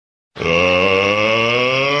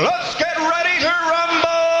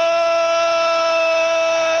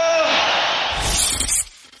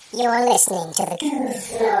You're listening to the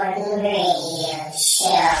Goof Norton Radio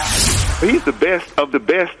Show. He's the best of the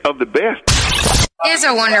best of the best. He has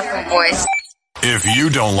a wonderful voice. If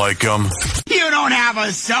you don't like him, you don't have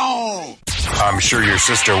a soul. I'm sure your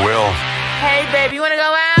sister will. Hey, babe, you want to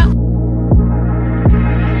go out?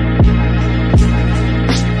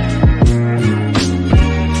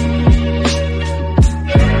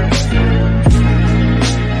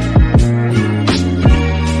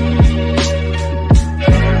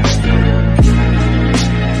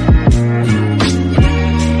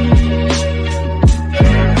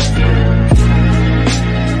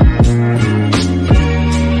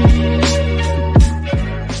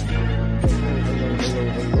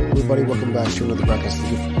 Welcome back to another broadcast of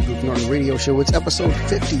the Goof Norton Radio Show. It's episode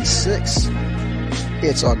 56.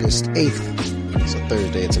 It's August 8th. It's a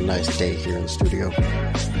Thursday. It's a nice day here in the studio.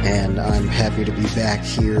 And I'm happy to be back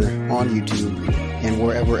here on YouTube and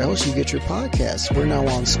wherever else you get your podcasts. We're now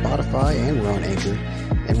on Spotify and we're on Anchor.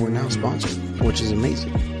 And we're now sponsored, which is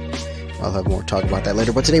amazing. I'll have more to talk about that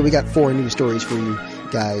later. But today we got 4 news stories for you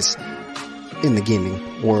guys in the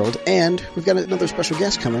gaming world. And we've got another special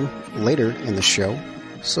guest coming later in the show.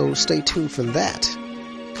 So stay tuned for that.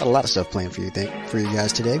 Got a lot of stuff planned for you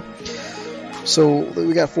guys today. So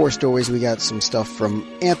we got 4 stories. We got some stuff from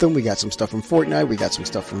Anthem. We got some stuff from Fortnite. We got some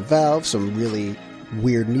stuff from Valve. Some really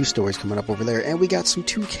weird news stories coming up over there. And we got some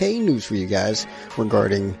 2K news for you guys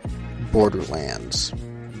regarding Borderlands.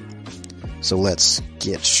 So let's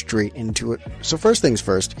get straight into it. So first things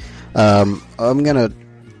first, I'm going to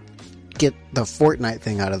get the Fortnite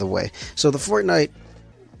thing out of the way. So the Fortnite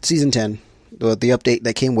Season 10, the update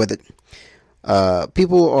that came with it,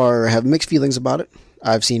 people have mixed feelings about it.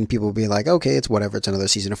 I've seen people be like, okay, it's whatever, it's another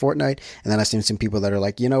season of Fortnite. And then I've seen some people that are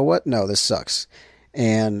like, you know what? No, this sucks.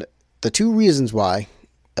 And the 2 reasons why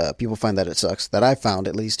people find that it sucks, that I found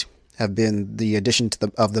at least, have been the addition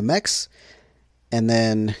of the mechs, and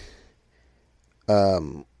then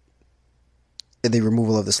the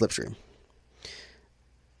removal of the slipstream.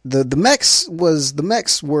 The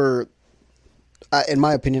mechs were, in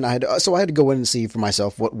my opinion, I had to go in and see for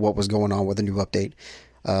myself what was going on with the new update.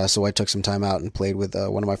 So I took some time out and played with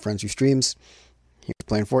one of my friends who streams. He was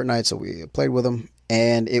playing Fortnite, so we played with him,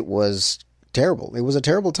 and it was terrible. It was a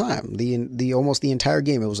terrible time. Almost the entire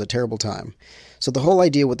game, it was a terrible time. So the whole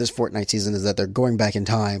idea with this Fortnite season is that they're going back in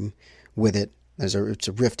time with it. It's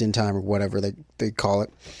a rift in time or whatever they call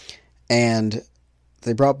it, and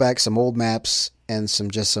they brought back some old maps and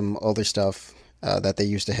some other stuff that they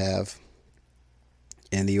used to have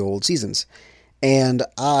in the old seasons. And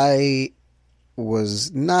I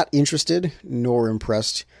was not interested, nor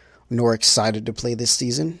impressed, nor excited to play this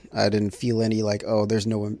season. I didn't feel any like, oh, there's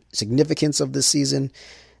no significance of this season.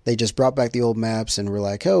 They just brought back the old maps and were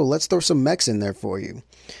like, oh, let's throw some mechs in there for you.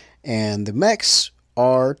 And the mechs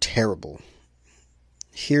are terrible.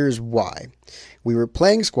 Here's why. We were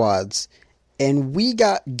playing squads, and we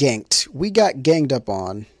got ganked. We got ganged up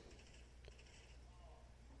on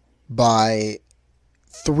by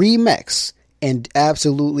 3 mechs and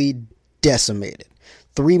absolutely decimated.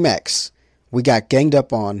 3 mechs. We got ganged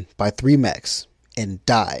up on by 3 mechs and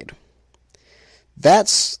died.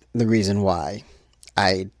 That's the reason why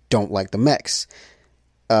I don't like the mechs.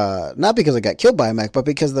 Not because I got killed by a mech, but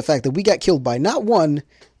because of the fact that we got killed by not 1,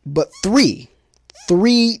 but 3.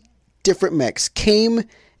 3 different mechs came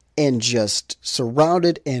and just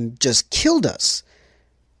surrounded and just killed us.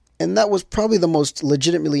 And that was probably the most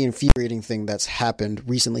legitimately infuriating thing that's happened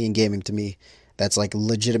recently in gaming to me. That's like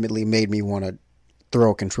legitimately made me want to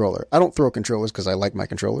throw a controller. I don't throw controllers because I like my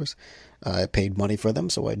controllers. I paid money for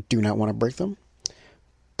them, so I do not want to break them.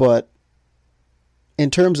 But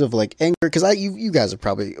in terms of like anger, because you guys are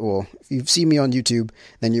probably, well, if you've seen me on YouTube,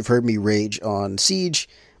 then you've heard me rage on Siege.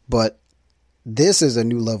 But this is a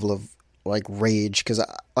new level of like rage because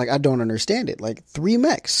I don't understand it. Like 3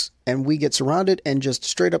 mechs and we get surrounded and just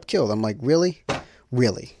straight up killed. I'm like, really?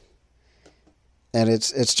 And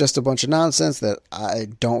it's just a bunch of nonsense that I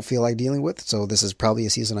don't feel like dealing with. So this is probably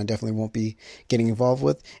a season I definitely won't be getting involved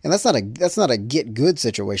with. And that's not a get good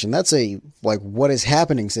situation. That's a like what is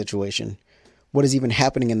happening situation. What is even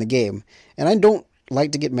happening in the game? And I don't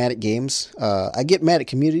like to get mad at games. I get mad at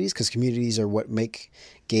communities because communities are what make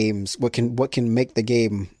games what can make the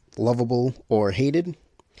game lovable or hated.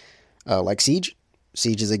 Like Siege.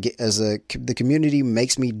 Siege the community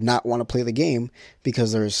makes me not want to play the game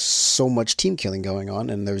because there's so much team killing going on,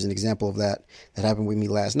 and there's an example of that happened with me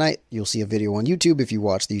last night. You'll see a video on YouTube if you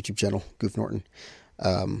watch the YouTube channel Goof Norton.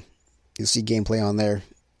 You'll see gameplay on there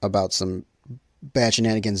about some bad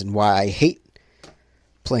shenanigans and why I hate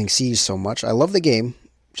playing Siege so much. I love the game,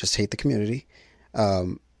 just hate the community.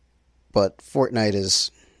 But Fortnite is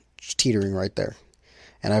teetering right there.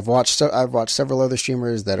 And I've watched several other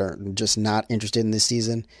streamers that are just not interested in this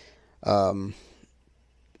season.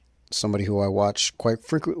 Somebody who I watch quite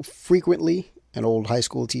frequently, an old high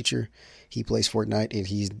school teacher, he plays Fortnite and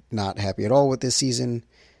he's not happy at all with this season.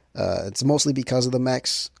 It's mostly because of the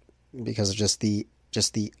mechs, because of just the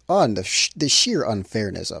sheer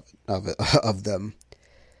unfairness of them.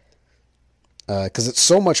 Because it's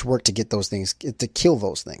so much work to get those things, to kill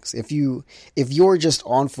those things. If you're just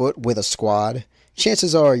on foot with a squad,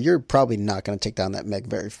 chances are you're probably not going to take down that mech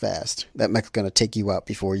very fast. That mech's going to take you out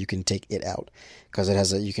before you can take it out,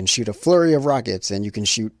 because you can shoot a flurry of rockets and you can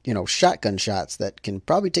shoot, shotgun shots that can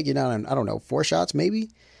probably take you down in, I don't know, 4 shots maybe.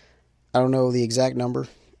 I don't know the exact number.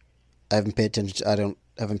 I haven't paid attention. I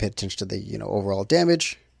haven't paid attention to the overall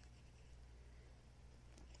damage.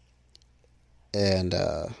 And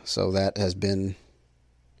so that has been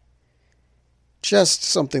just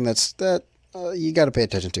something that you got to pay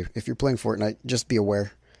attention to. If you're playing Fortnite, just be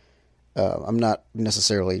aware. I'm not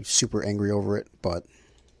necessarily super angry over it, but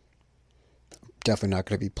definitely not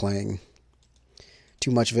going to be playing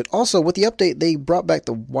too much of it. Also, with the update, they brought back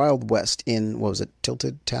the Wild West in, what was it,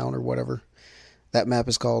 Tilted Town or whatever that map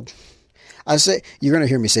is called. You're going to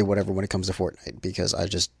hear me say whatever when it comes to Fortnite, because I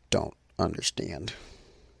just don't understand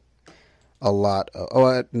a lot.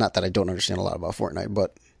 Not that I don't understand a lot about Fortnite,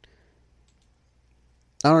 but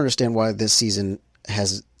I don't understand why this season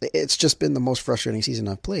it's just been the most frustrating season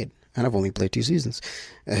I've played. And I've only played 2 seasons.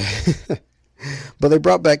 But they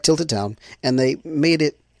brought back Tilted Town, and they made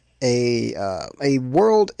it a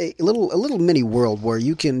little mini world where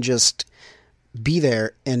you can just be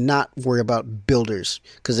there and not worry about builders.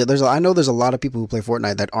 Because I know there's a lot of people who play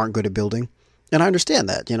Fortnite that aren't good at building. And I understand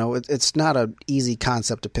that, it's not an easy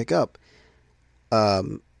concept to pick up.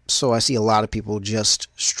 So I see a lot of people just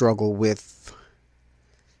struggle with,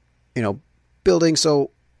 building.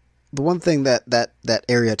 So the one thing that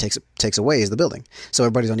area takes away is the building. So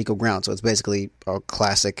everybody's on equal ground. So it's basically a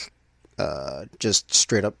classic, just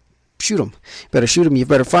straight up shoot them. You better shoot them. You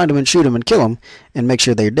better find them and shoot them and kill them and make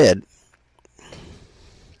sure they're dead,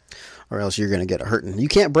 or else you're going to get a hurting. You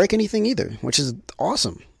can't break anything either, which is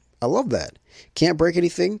awesome. I love that. Can't break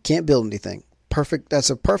anything. Can't build anything. Perfect. That's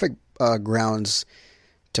a perfect grounds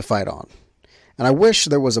to fight on. And I wish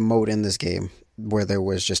there was a mode in this game where there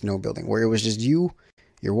was just no building, where it was just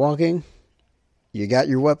you're walking, you got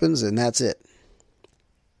your weapons, and that's it.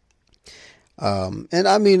 And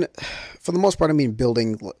I mean, for the most part,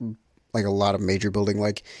 building, like a lot of major building,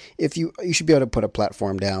 like you should be able to put a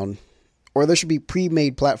platform down, or there should be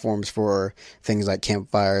pre-made platforms for things like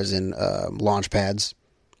campfires and launch pads.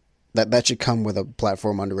 That should come with a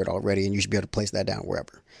platform under it already, and you should be able to place that down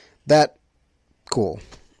wherever. That, cool.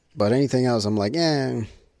 But anything else, I'm like, eh.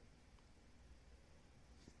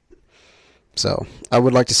 So, I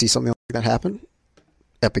would like to see something like that happen.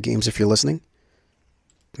 Epic Games, if you're listening,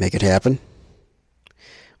 make it happen.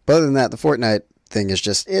 But other than that, the Fortnite thing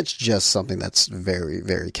is it's just something that's very,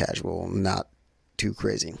 very casual, not too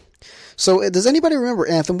crazy. So, does anybody remember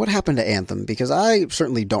Anthem? What happened to Anthem? Because I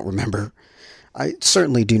certainly don't remember. I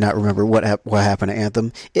certainly do not remember what happened to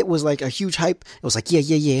Anthem. It was like a huge hype. It was like,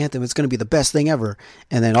 yeah, Anthem, it's going to be the best thing ever.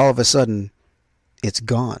 And then all of a sudden, it's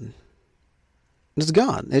gone. It's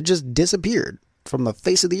gone. It just disappeared from the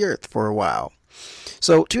face of the earth for a while.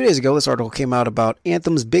 So 2 days ago, this article came out about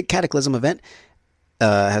Anthem's big Cataclysm event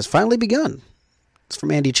has finally begun. It's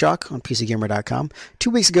from Andy Chalk on PCGamer.com. 2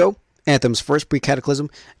 weeks ago, Anthem's first pre-Cataclysm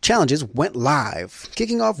challenges went live,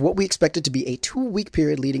 kicking off what we expected to be a 2-week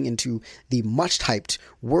period leading into the much-hyped,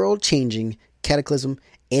 world-changing Cataclysm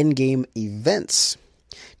endgame events.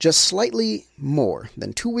 Just slightly more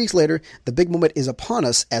than 2 weeks later, the big moment is upon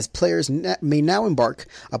us as players may now embark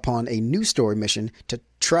upon a new story mission to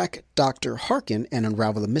track Dr. Harkin and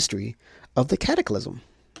unravel the mystery of the Cataclysm.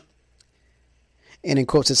 And in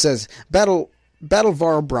quotes it says, Battle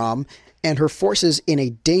Varbram and her forces in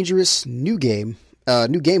a dangerous new game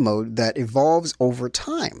mode that evolves over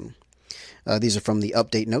time. These are from the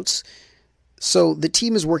update notes. So the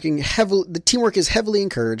teamwork is heavily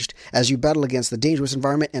encouraged as you battle against the dangerous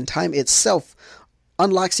environment, and time itself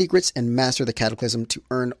unlock secrets and master the Cataclysm to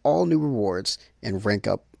earn all new rewards and rank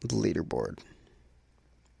up the leaderboard.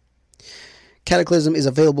 Cataclysm is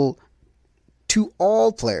available to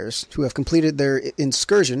all players who have completed their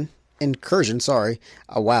incursion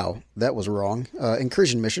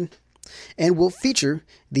mission, and will feature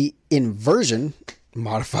the inversion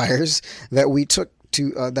modifiers that we took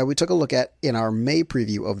a look at in our May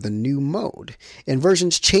preview of the new mode.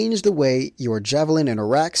 Inversions change the way your javelin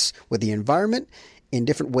interacts with the environment in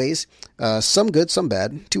different ways, some good, some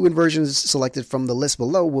bad. 2 inversions selected from the list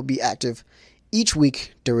below will be active each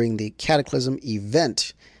week during the Cataclysm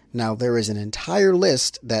event. Now, there is an entire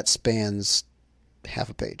list that spans half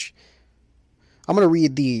a page. I'm going to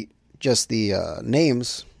read the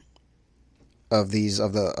names of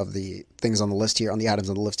the things on the list here, on the items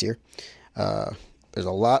on the list here. There's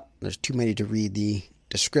a lot. There's too many to read the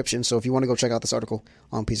description. So if you want to go check out this article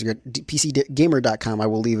on PCGamer.com, I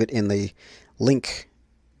will leave it in the link.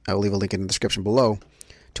 I will leave a link in the description below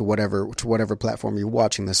to whatever platform you're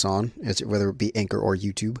watching this on, whether it be Anchor or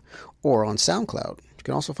YouTube or on SoundCloud. You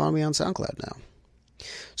can also find me on SoundCloud now.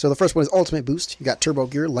 So the first one is Ultimate Boost. You got Turbo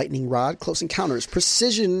Gear, Lightning Rod, Close Encounters,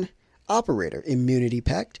 Precision Operator, Immunity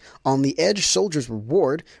Pact, On the Edge, Soldier's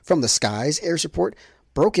Reward, From the Skies, Air Support,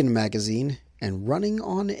 Broken Magazine, and Running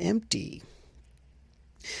on Empty.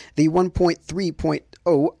 The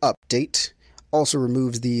 1.3.0 update also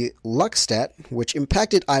removes the luck stat, which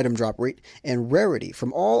impacted item drop rate and rarity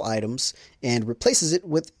from all items, and replaces it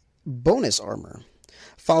with bonus armor.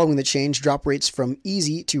 Following the change, drop rates from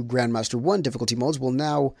easy to Grandmaster 1 difficulty modes will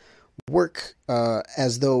now work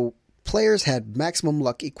as though players had maximum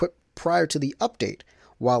luck equipped prior to the update,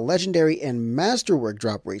 while legendary and masterwork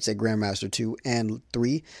drop rates at Grandmaster 2 and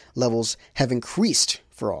 3 levels have increased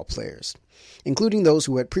for all players, including those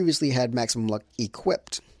who had previously had maximum luck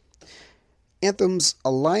equipped. Anthem's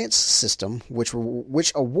Alliance system, which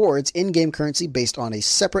awards in-game currency based on a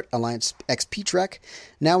separate Alliance XP track,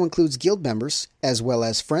 now includes guild members as well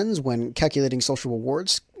as friends when calculating social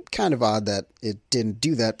rewards. Kind of odd that it didn't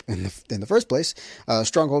do that in the first place.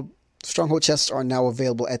 Stronghold chests are now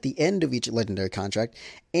available at the end of each legendary contract,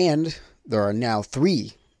 and there are now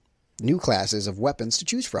 3 new classes of weapons to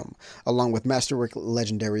choose from, along with Masterwork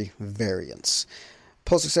legendary variants.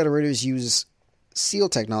 Pulse accelerators use seal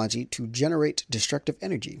technology to generate destructive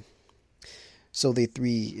energy. So the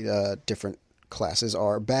 3 different classes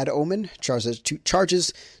are Bad Omen, charges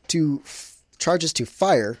to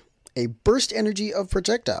fire a burst energy of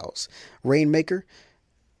projectiles. Rainmaker.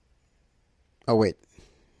 Oh wait.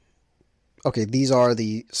 Okay, these are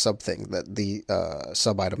the sub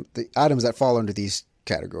item, the items that fall under these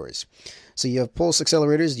categories. So you have Pulse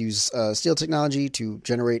accelerators use steel technology to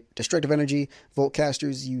generate destructive energy.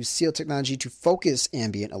 Voltcasters use seal technology to focus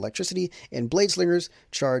ambient electricity. And Blade Slingers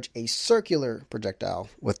charge a circular projectile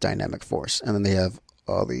with dynamic force. And then they have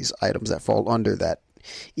all these items that fall under that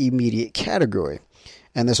immediate category.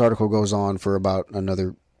 And this article goes on for about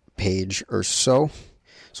another page or so.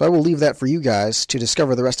 So I will leave that for you guys to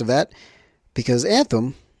discover the rest of that, because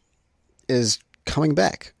Anthem is coming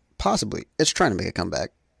back. Possibly. It's trying to make a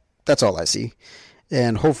comeback. That's all I see.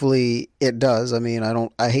 And hopefully it does. I mean,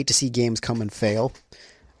 I hate to see games come and fail.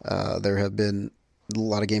 There have been a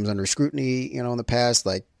lot of games under scrutiny, in the past,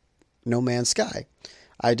 like No Man's Sky.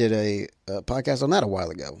 I did a podcast on that a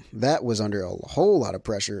while ago. That was under a whole lot of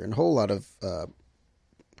pressure and a whole lot of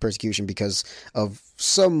persecution because of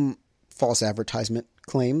some false advertisement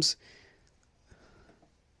claims.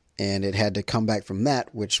 And it had to come back from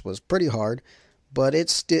that, which was pretty hard. But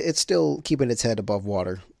it's still keeping its head above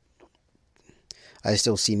water. I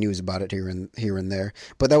still see news about it here and there.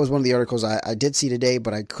 But that was one of the articles I did see today,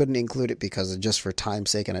 but I couldn't include it because just for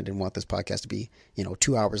time's sake, and I didn't want this podcast to be,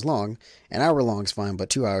 2 hours long. An hour long is fine, but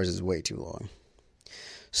 2 hours is way too long.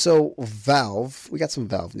 So Valve, we got some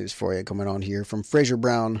Valve news for you coming on here from Fraser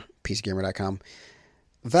Brown, PCGamer.com.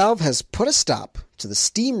 Valve has put a stop to the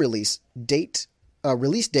Steam release date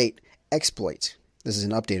exploit. This is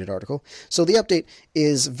an updated article. So the update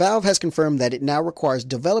is Valve has confirmed that it now requires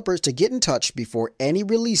developers to get in touch before any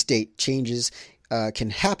release date changes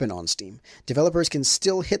can happen on Steam. Developers can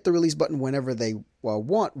still hit the release button whenever they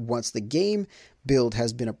want once the game build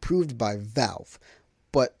has been approved by Valve.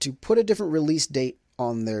 But to put a different release date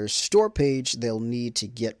on their store page, they'll need to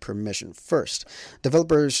get permission first.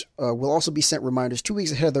 Developers will also be sent reminders 2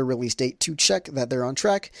 weeks ahead of their release date to check that they're on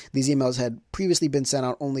track. These emails had previously been sent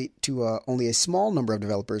out only to only a small number of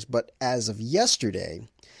developers, but as of yesterday,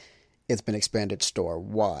 it's been expanded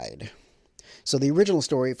store-wide. So the original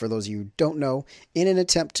story, for those of you who don't know, in an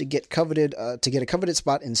attempt to get a coveted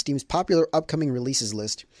spot in Steam's popular upcoming releases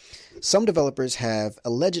list, some developers have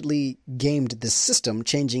allegedly gamed the system,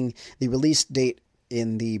 changing the release date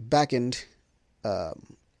in the backend,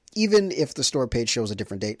 even if the store page shows a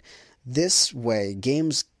different date. This way,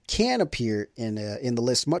 games can appear in the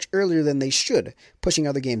list much earlier than they should, pushing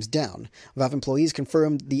other games down. Valve employees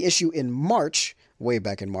confirmed the issue in March, way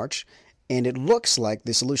back in March, and it looks like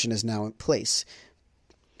the solution is now in place.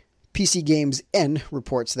 PC Games N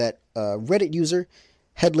reports that Reddit user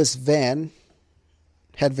Headless Ivan,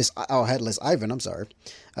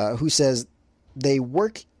 who says they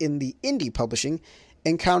work in the indie publishing,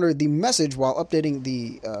 encountered the message while updating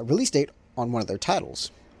the release date on one of their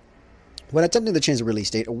titles. When attempting to change the release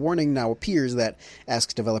date, a warning now appears that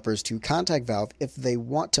asks developers to contact Valve if they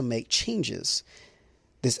want to make changes.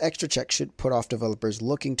 This extra check should put off developers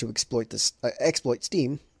looking to exploit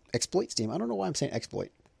Steam. Exploit Steam? I don't know why I'm saying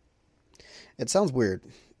exploit. It sounds weird.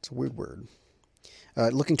 It's a weird word.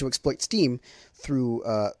 Looking to exploit Steam through,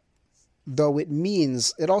 though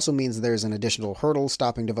it also means there's an additional hurdle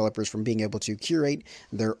stopping developers from being able to curate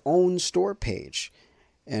their own store page.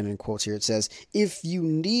 And in quotes here it says, if you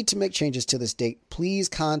need to make changes to this date, please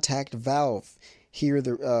contact Valve.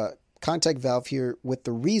 Contact Valve here with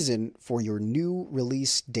the reason for your new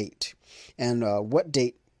release date and what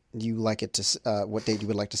date you would like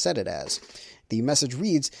to set it as. The message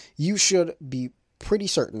reads, you should be pretty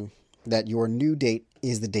certain that your new date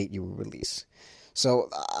is the date you will release. So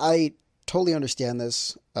I totally understand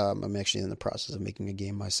this. I'm actually in the process of making a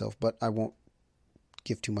game myself, but I won't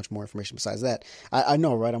give too much more information besides that. I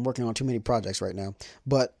know, right? I'm working on too many projects right now,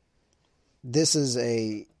 but this was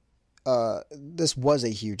a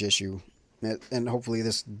huge issue, and hopefully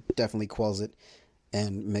this definitely quells it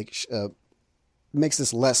and makes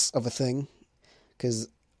this less of a thing, because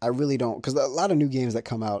I really don't, because a lot of new games that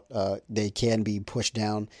come out, they can be pushed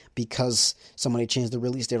down because somebody changed the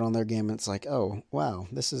release date on their game, and it's like, oh, wow,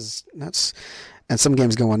 this is nuts. And some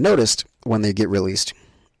games go unnoticed when they get released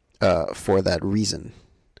for that reason.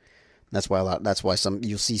 That's why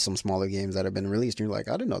you'll see some smaller games that have been released, and you're like,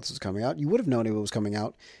 I didn't know this was coming out. You would have known it was coming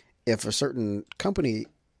out if a certain company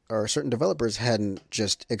or certain developers hadn't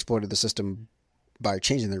just exploited the system by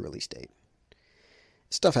changing their release date.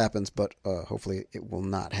 Stuff happens, but hopefully it will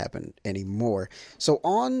not happen anymore. So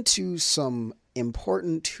on to some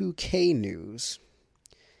important 2K news.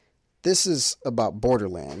 This is about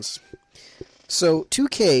Borderlands. So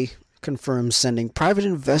 2K confirms sending private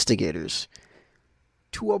investigators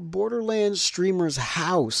to a Borderlands streamer's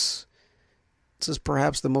house. This is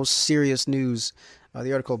perhaps the most serious news.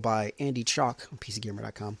 The article by Andy Chalk on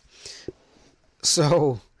PCGamer.com.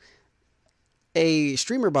 So, a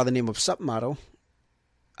streamer by the name of Submotto,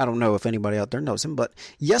 I don't know if anybody out there knows him, but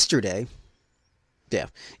yesterday,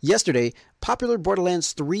 popular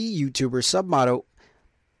Borderlands 3 YouTuber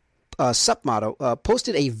Submotto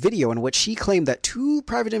posted a video in which he claimed that two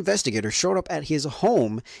private investigators showed up at his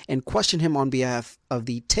home and questioned him on behalf of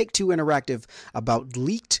the Take-Two Interactive about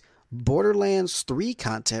leaked Borderlands 3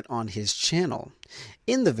 content on his channel.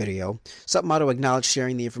 In the video, Submotto acknowledged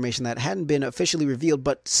sharing the information that hadn't been officially revealed,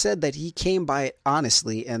 but said that he came by it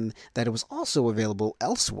honestly and that it was also available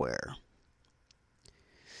elsewhere.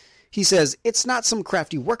 He says, it's not some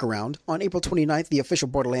crafty workaround. On April 29th, the official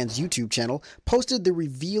Borderlands YouTube channel posted the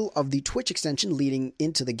reveal of the Twitch extension leading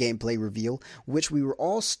into the gameplay reveal, which we were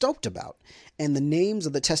all stoked about, and the names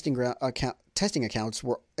of the testing accounts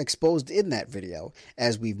were exposed in that video,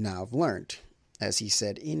 as we've now learned, as he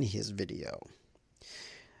said in his video.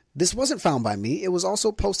 This wasn't found by me. It was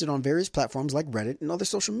also posted on various platforms like Reddit and other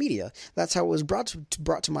social media. That's how it was brought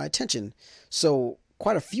to my attention. So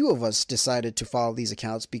quite a few of us decided to follow these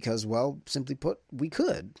accounts because, well, simply put, we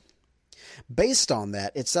could. Based on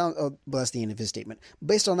that, it sounds... well, that's the end of his statement.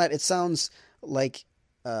 Based on that, it sounds like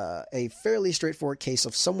a fairly straightforward case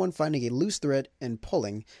of someone finding a loose thread and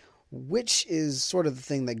pulling, which is sort of the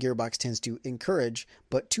thing that Gearbox tends to encourage,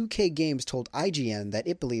 but 2K Games told IGN that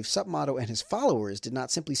it believes Submotto and his followers did not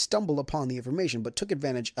simply stumble upon the information, but took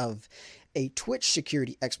advantage of a Twitch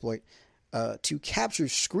security exploit to capture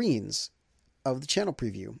screens of the channel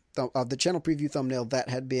preview, thumbnail that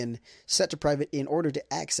had been set to private in order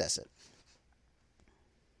to access it.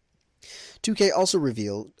 2K also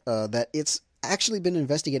revealed that it's actually been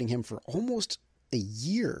investigating him for almost a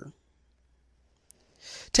year.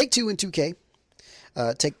 Take-Two and 2K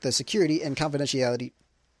take the security and confidentiality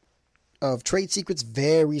of trade secrets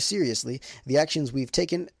very seriously. The actions we've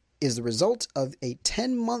taken is the result of a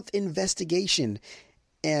 10-month investigation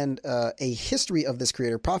and a history of this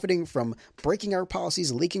creator profiting from breaking our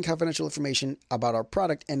policies, leaking confidential information about our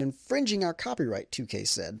product, and infringing our copyright, 2K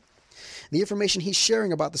said. The information he's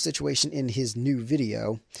sharing about the situation in his new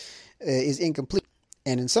video is incomplete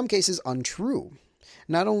and in some cases untrue.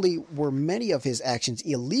 Not only were many of his actions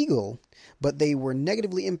illegal, but they were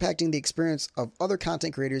negatively impacting the experience of other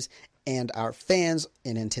content creators and our fans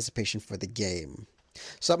in anticipation for the game.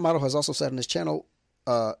 Submotto has also said on his channel,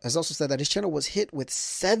 that his channel was hit with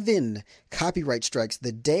 7 copyright strikes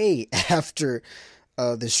the day after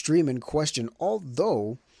the stream in question.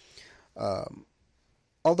 Although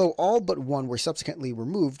all but one were subsequently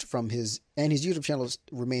removed from his YouTube channel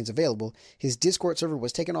remains available, his Discord server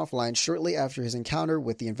was taken offline shortly after his encounter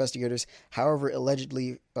with the investigators. However,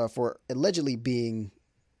 allegedly being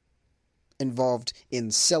involved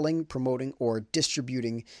in selling, promoting, or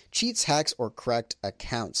distributing cheats, hacks, or cracked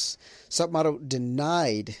accounts. Submotto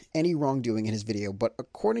denied any wrongdoing in his video, but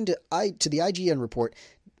according to the IGN report,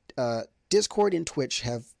 Discord and Twitch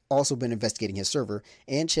have also been investigating his server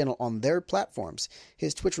and channel on their platforms.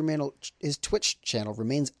 His Twitch channel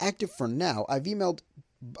remains active for now. I've emailed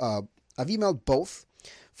both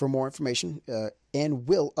for more information and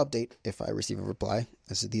will update if I receive a reply.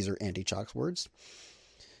 These are Andy Chalk's words.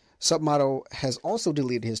 Submotto has also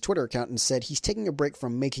deleted his Twitter account and said he's taking a break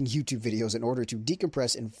from making YouTube videos in order to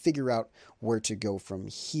decompress and figure out where to go from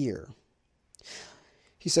here.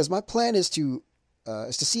 He says, "My plan is to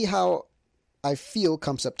see how I feel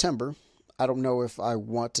come September. I don't know if I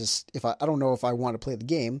want to. I don't know if I want to play the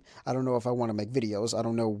game. I don't know if I want to make videos. I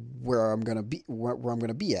don't know where I'm gonna be. Where I'm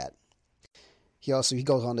gonna be at." He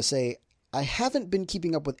goes on to say, "I haven't been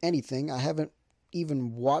keeping up with anything. I haven't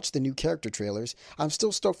even watched the new character trailers. I'm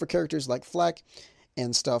still stoked for characters like Flack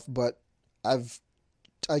and stuff, but I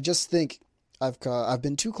just think I've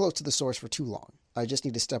been too close to the source for too long. I just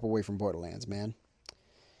need to step away from Borderlands, man."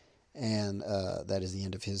 And that is the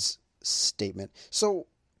end of his statement. So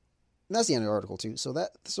that's the end of the article too.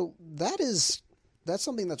 That's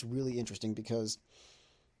something that's really interesting because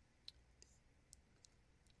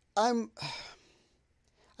I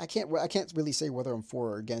can't really say whether I'm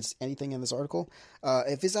for or against anything in this article.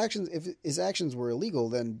 If his actions were illegal,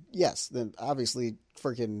 then yes, then obviously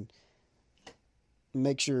freaking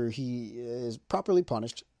make sure he is properly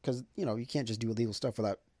punished, because you can't just do illegal stuff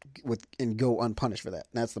and go unpunished for that.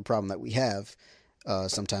 And that's the problem that we have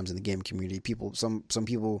sometimes in the game community. Some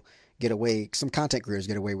people get away, some content creators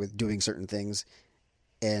get away with doing certain things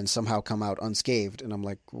and somehow come out unscathed, and I'm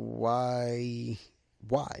like, why?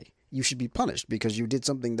 You should be punished because you did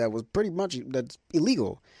something that was pretty much that's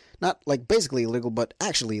illegal. Not like basically illegal, but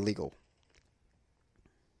actually illegal.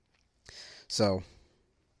 So,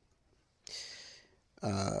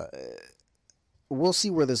 we'll see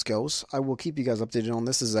where this goes. I will keep you guys updated on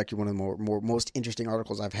this. This is actually one of the most interesting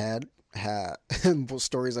articles I've had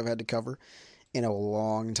stories I've had to cover in a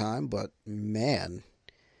long time. But man,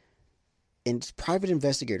 and private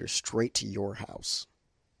investigators straight to your house.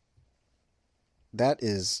 That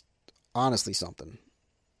is honestly something.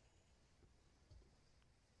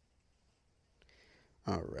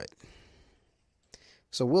 All right.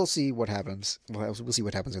 So we'll see what happens. We'll see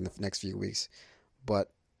what happens in the next few weeks.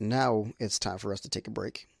 But now it's time for us to take a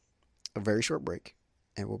break. A very short break.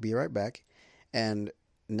 And we'll be right back. And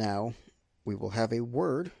now we will have a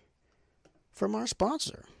word from our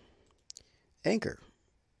sponsor, Anchor.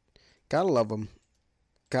 Gotta love them.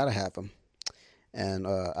 Gotta have them. And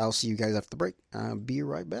I'll see you guys after the break. I'll be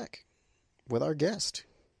right back with our guest.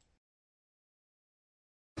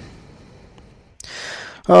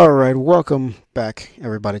 All right, welcome back,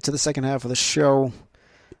 everybody, to the second half of the show.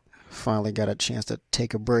 Finally got a chance to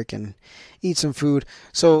take a break and eat some food.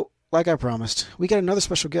 So, like I promised, we got another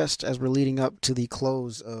special guest as we're leading up to the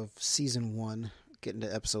close of Season 1, getting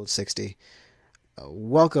to Episode 60.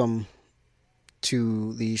 Welcome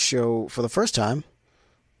to the show for the first time,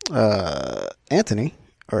 Anthony,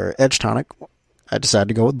 or Edge Tonic. I decided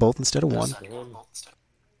to go with both instead of one. You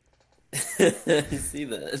see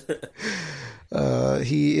that?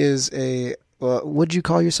 He is a... would you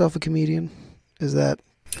call yourself a comedian? Is that...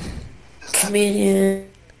 Comedian,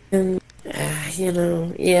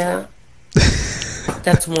 yeah.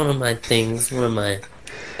 That's one of my things, one of my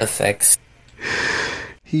effects.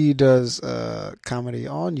 He does comedy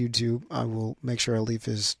on YouTube. I will make sure I leave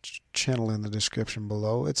his channel in the description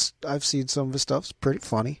below. I've seen some of his stuff. It's pretty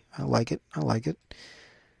funny. I like it.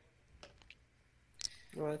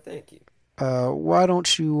 Well, thank you. Why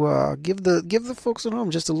don't you give the folks at home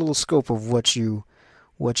just a little scope of what you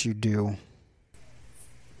do?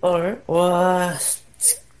 Alright, well, it's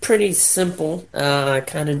pretty simple.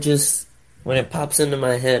 Kind of just, when it pops into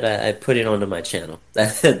my head, I put it onto my channel.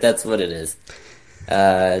 That's what it is.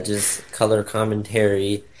 Just color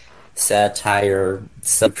commentary, satire,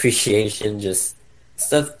 appreciation, just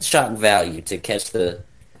stuff, shock value to catch the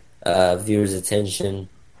viewer's attention.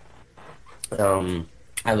 I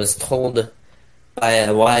was told by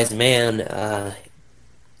a wise man, a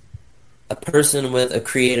person with a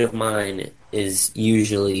creative mind is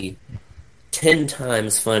usually 10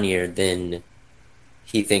 times funnier than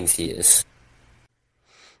he thinks he is.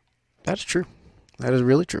 That's true. That is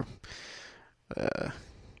really true.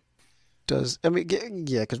 Because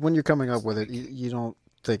when you're coming up with it, you don't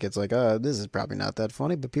think it's like, this is probably not that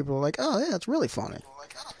funny, but people are like, oh yeah, it's really funny.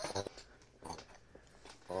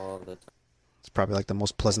 All the time. It's probably like the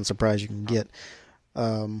most pleasant surprise you can get.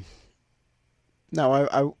 Now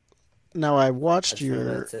I watched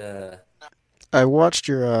your. I watched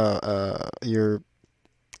your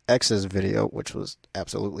ex's video, which was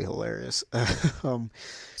absolutely hilarious. um,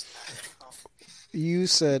 you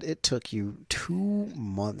said it took you 2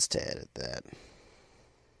 months to edit that.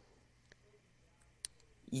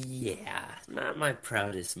 Yeah, not my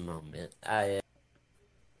proudest moment. I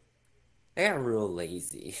got real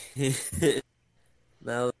lazy. That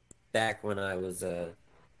was back when I was oh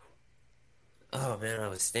man, I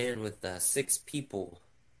was staying with 6 people,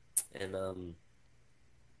 and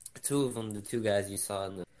two of them, the two guys you saw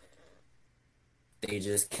in the, they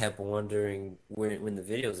just kept wondering when the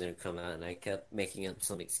videos gonna come out, and I kept making up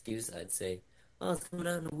some excuse. I'd say, "Oh, it's coming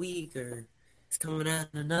out in a week," or "It's coming out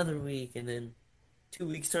in another week," and then 2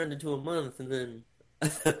 weeks turned into a month, and then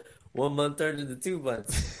 1 month turned into 2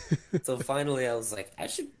 months. So finally, I was like, I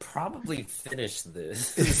should probably finish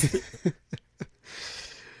this.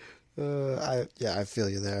 I feel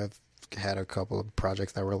you there. I've had a couple of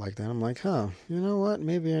projects that were like that. I'm like, huh, you know what?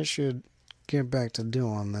 Maybe I should get back to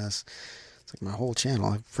doing this. It's like my whole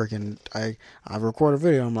channel. I record a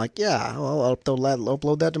video. I'm like, yeah, I'll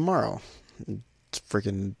upload that tomorrow. It's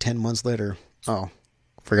freaking 10 months later. Oh,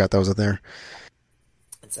 forgot that was there.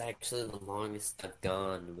 It's actually the longest I've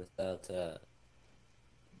gone without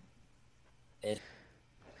it.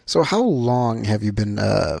 So how long have you been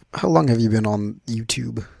on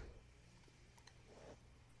YouTube?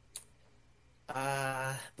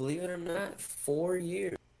 Believe it or not, 4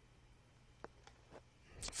 years.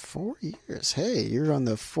 4 years. Hey, you're on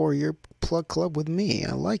the 4-year plug club with me.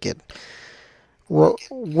 I like it. Well,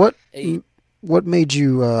 what made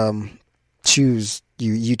you choose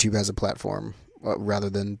YouTube as a platform rather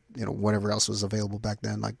than whatever else was available back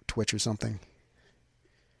then, like Twitch or something?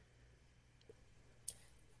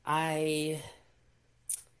 I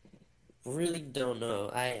really don't know.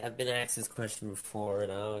 I've been asked this question before,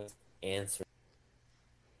 and I always answer.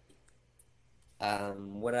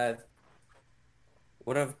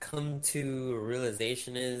 What I've come to a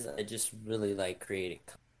realization is I just really like creating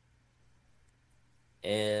content.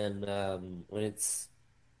 And when it's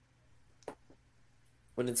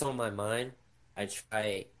on my mind, I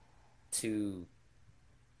try to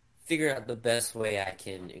figure out the best way I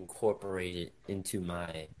can incorporate it into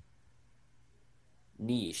my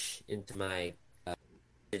niche, into my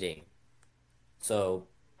editing. So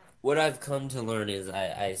what I've come to learn is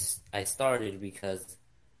I started because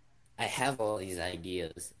I have all these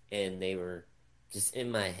ideas and they were just in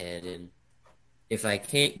my head, and if I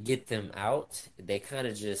can't get them out, they kind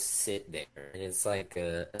of just sit there, and it's like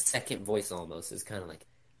a second voice almost. It's kind of like,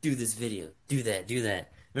 do this video, do that, do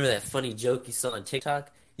that. Remember that funny joke you saw on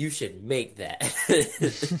TikTok? You should make that.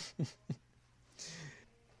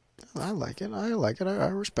 I like it. I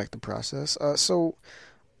respect the process. So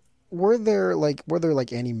were there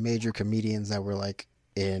any major comedians that were like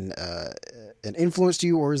an influence to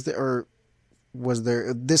you, or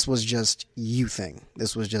this was just you thing?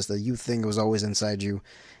 This was just a you thing. It was always inside you.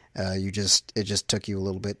 It just took you a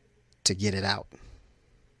little bit to get it out.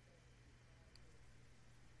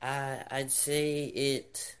 I'd say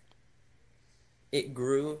it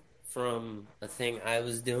grew from a thing I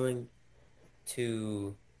was doing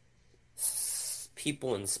to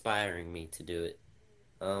people inspiring me to do it.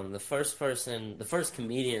 The first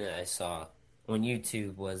comedian that I saw on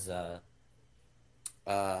YouTube was a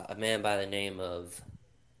man by the name of,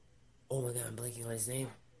 oh my god, I'm blanking on his name.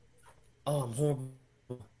 Oh, I'm horrible.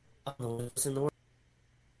 I'm the worst in the world.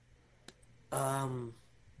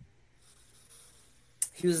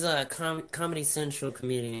 He was a Comedy Central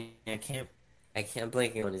comedian. I can't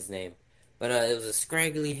blanking on his name, but it was a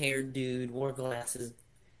scraggly haired dude, wore glasses,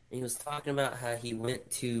 and he was talking about how he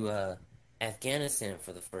went to Afghanistan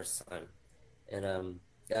for the first time. And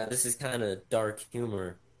this is kind of dark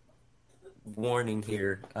humor, warning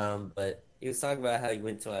here, but he was talking about how he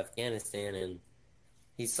went to Afghanistan and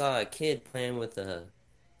he saw a kid playing with a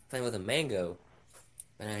mango,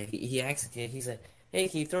 and he asked the kid, he said, "Hey,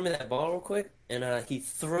 can you throw me that ball real quick?" And he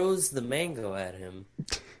throws the mango at him,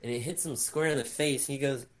 and it hits him square in the face. He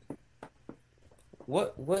goes,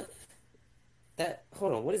 "What? That?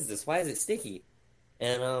 Hold on, what is this? Why is it sticky?"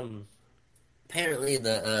 And apparently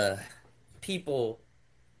the people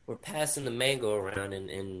were passing the mango around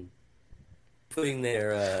and putting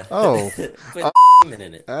their putting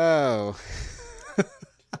in it. Oh,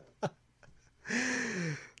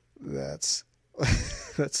 that's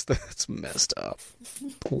messed up.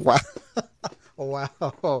 Wow.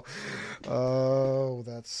 Wow. Oh,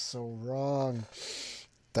 that's so wrong.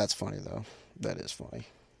 That's funny though. That is funny.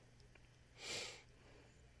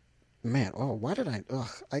 Man, oh, why did I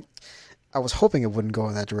was hoping it wouldn't go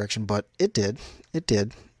in that direction, but it did. It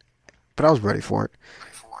did. But I was ready for it.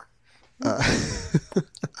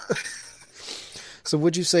 So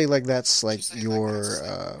would you say like that's like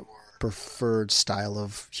your preferred style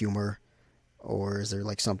of humor, or is there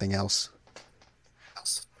like something else?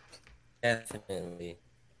 Definitely.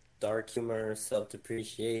 Dark humor,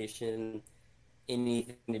 self-depreciation,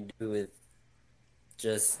 anything to do with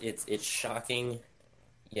just it's shocking.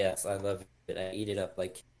 Yes, I love it. I eat it up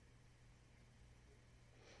like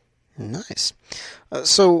Nice.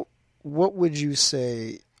 So what would you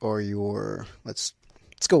say are your let's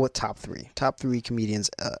go with top three. Top three comedians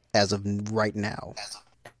as of right now.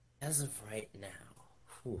 as of right now.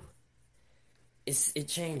 Whew. It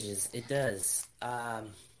changes. It does. I'd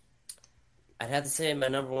have to say my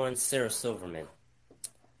number one, Sarah Silverman.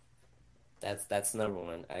 That's number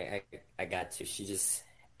one. I got to. She just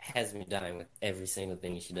has me dying with every single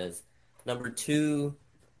thing she does. Number two,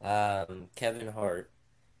 Kevin Hart,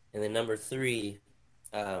 and then number three,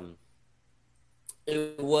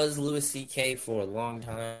 it was Louis C.K. for a long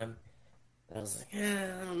time. I was like,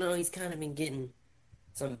 I don't know. He's kind of been getting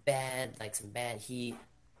some bad heat.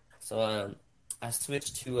 So I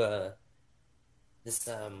switched to this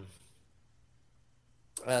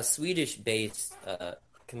Swedish-based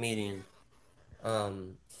comedian.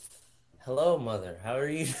 Hello, mother. How are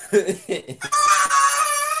you?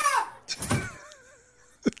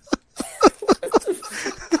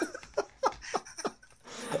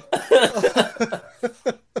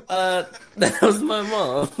 That was my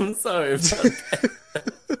mom. I'm sorry about that.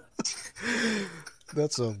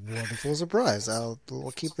 That's a wonderful surprise. I'll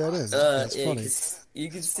keep that in. That's Yeah, funny. you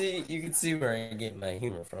can see where I get my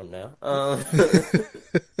humor from now. But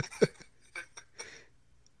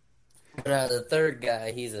the third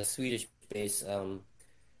guy, he's a Swedish-based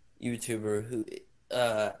YouTuber who,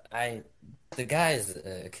 the guy is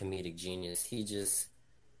a comedic genius. He just,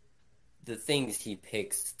 the things he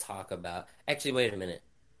picks to talk about. Actually, wait a minute.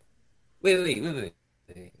 Wait.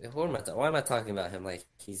 Why am I talking about him like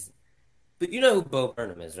he's? But you know who Bo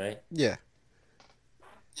Burnham is, right? Yeah.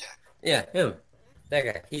 Yeah, him. That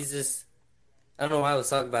guy. He's just. I don't know why I was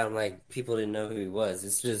talking about him like people didn't know who he was.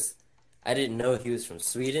 It's just I didn't know he was from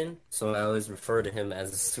Sweden, so I always refer to him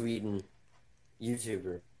as a Sweden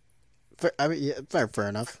YouTuber. Fair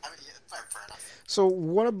enough. So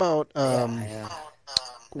what about Yeah.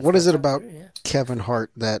 what is it about Yeah. Kevin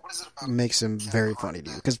Hart that makes him very funny to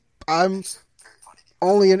you? Because I'm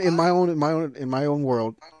only in my own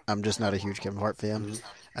world. I'm just not a huge Kevin Hart fan.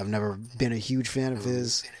 Mm-hmm. I've never been a huge fan of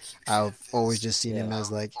his. I've always just seen him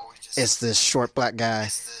as like it's this short black guy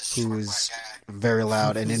who's very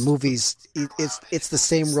loud, and in movies it's the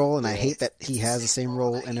same role, and I hate that he has the same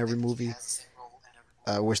role in every movie.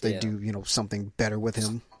 I wish they do something better with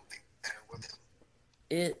him.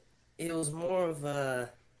 It was more of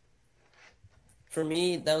a. For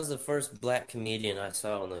me, that was the first black comedian I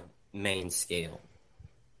saw on the main scale.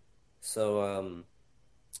 So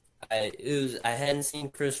I hadn't seen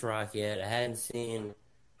Chris Rock yet. I hadn't seen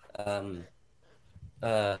blanking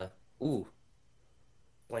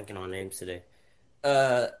on names today.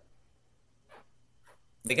 The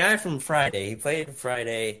guy from Friday, he played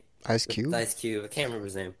Friday. Ice Cube? Ice Cube. I can't remember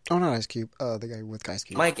his name. Oh, not Ice Cube. The guy with Ice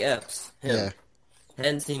Cube. Mike Epps. Him. Yeah.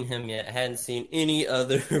 Hadn't seen him yet. I hadn't seen any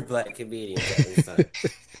other black comedians at this time.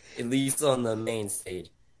 At least on the main stage.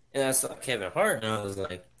 And I saw Kevin Hart and I was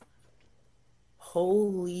like,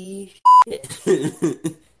 holy shit.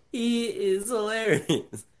 He is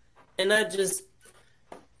hilarious. And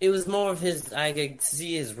it was more of I could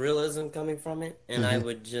see his realism coming from it. And I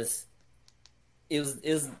would just, it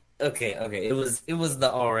was okay. It was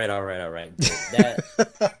the all right.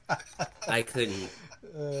 That, I couldn't,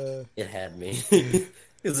 it had me. It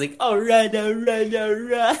was like, all right.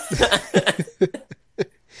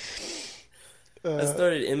 I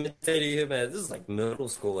started imitating him this is like middle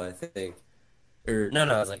school, I think. Or, no,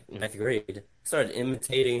 I was like ninth grade. Started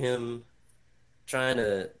imitating him, trying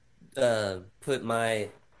to put my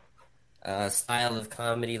style of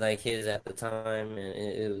comedy like his at the time, and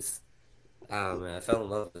it was, oh man, I fell in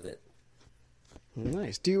love with it.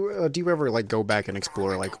 Nice. Do you ever like go back and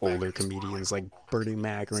explore like older comedians like Bernie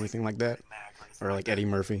Mac or anything like that, or like Eddie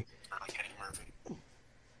Murphy?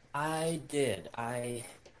 I did.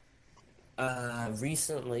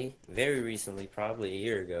 Recently, very recently, probably a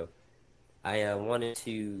year ago, I wanted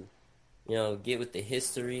to, get with the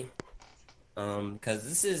history, because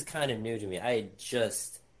this is kind of new to me. I had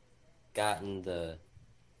just gotten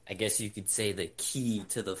I guess you could say the key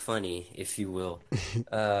to the funny, if you will.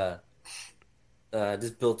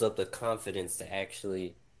 Just built up the confidence to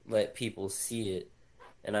actually let people see it,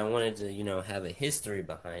 and I wanted to, have a history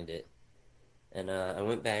behind it. And I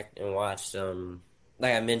went back and watched,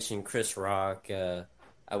 like I mentioned, Chris Rock.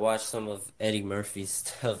 I watched some of Eddie Murphy's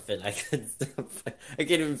stuff, and I can't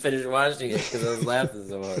even finish watching it because I was laughing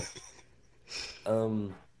so hard.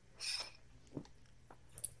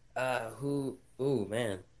 Ooh,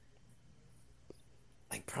 man.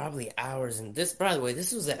 Like, probably hours, and this, by the way,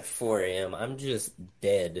 this was at 4 a.m. I'm just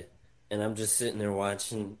dead, and I'm just sitting there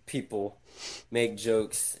watching people make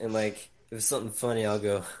jokes, and, like, if it's something funny, I'll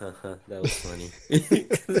go, haha, that was funny.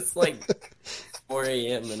 Because it's like 4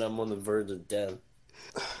 a.m. and I'm on the verge of death.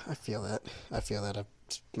 I feel that. I've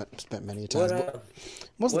spent many times. Most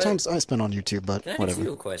of the what- times I spend on YouTube, but Can I ask whatever.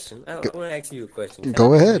 you a question? I want to ask you a question. Can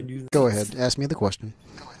Go I ahead. do Go this? ahead. Ask me the question.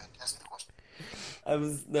 I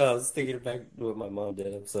was thinking back to what my mom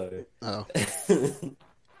did. I'm sorry. Oh.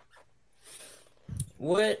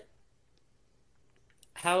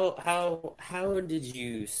 How did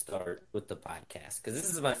you start with the podcast? Because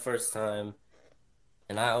this is my first time,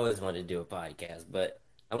 and I always wanted to do a podcast, but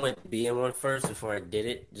I went to be in one first before I did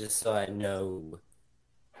it, just so I could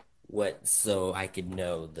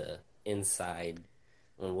know the inside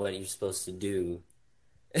on what you're supposed to do.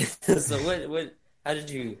 So how did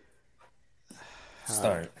you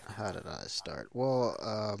start? How did I start? Well,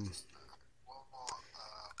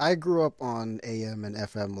 I grew up on AM and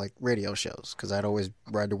FM like radio shows because I'd always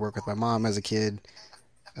ride to work with my mom as a kid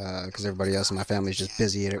because everybody else in my family is just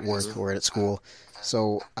busy at work or at school.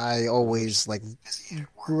 So I always like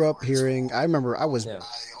grew up hearing. I remember I was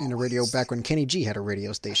in a radio back when Kenny G had a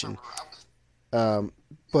radio station.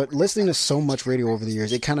 But listening to so much radio over the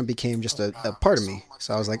years, it kind of became just a part of me.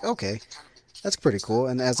 So I was like, okay, that's pretty cool.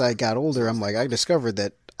 And as I got older, I'm like, I discovered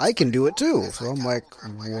that I can do it too. So I'm like,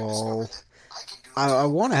 well, I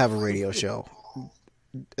want to have a radio show.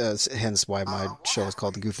 Hence why my show is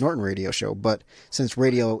called the Goof Norton Radio Show. But since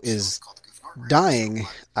radio is dying,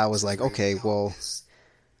 I was like, okay, well,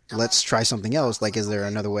 let's try something else. Like, is there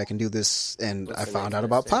another way I can do this? And I found out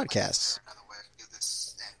about podcasts.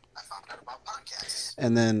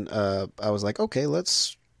 And then I was like, okay,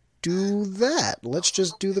 let's do that. Let's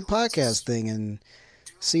just do the podcast thing and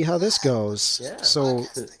see how this goes. Yeah. So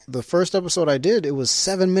the first episode I did, it was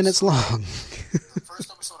 7 minutes long.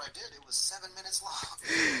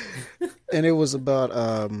 And it was about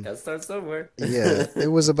Gotta start somewhere. yeah, it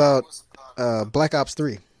was about Black Ops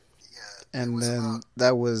 3. And then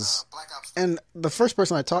that was, and the first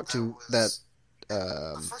person I talked to that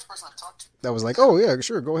was like, oh yeah,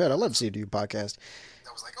 sure, go ahead, I'd love to see you do a podcast.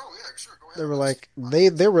 They were like,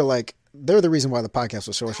 they're the reason why the podcast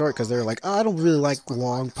was so short, because they were like, oh, I don't really like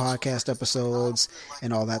long podcast episodes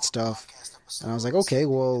and all that stuff. And I was like, okay,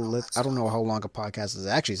 well, I don't know how long a podcast is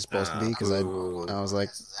actually supposed to be, because I was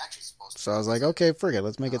like, okay, forget it,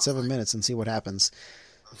 let's make it 7 minutes and see what happens.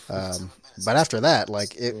 But after that,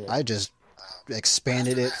 like, I just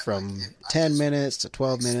expanded it from 10 minutes to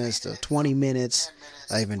 12 minutes to 20 minutes.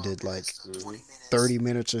 I even did like 30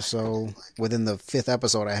 minutes or so. Within the 5th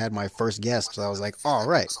episode, I had my first guest, so I was like, all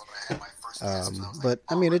right. But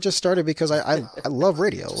I mean, it just started because I love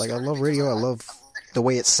radio. Like, I love radio. I love the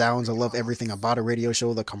way it sounds. I love everything about a radio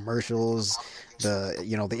show, the commercials,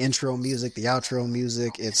 the intro music, the outro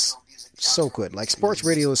music. It's so good. Like, sports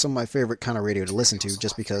radio is some of my favorite kind of radio to listen to,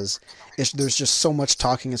 just because there's just so much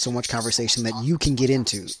talking and so much conversation that you can get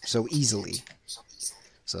into so easily.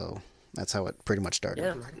 So that's how it pretty much started.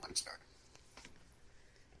 Yeah.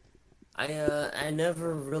 I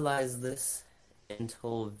never realized this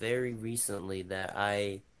until very recently, that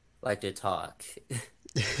I like to talk.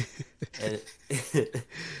 and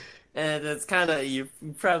and it's kind of, you're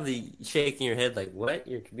probably shaking your head like, what?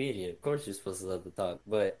 You're a comedian. Of course you're supposed to love to talk.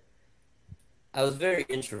 But I was very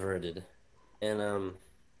introverted. And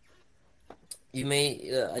you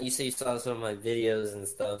say you saw some of my videos and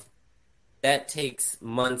stuff. That takes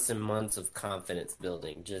months and months of confidence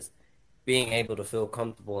building. Just being able to feel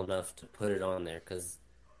comfortable enough to put it on there. Because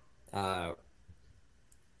for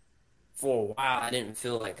a while, I didn't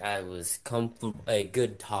feel like I was a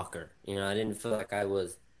good talker. I didn't feel like I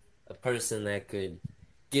was a person that could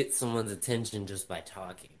get someone's attention just by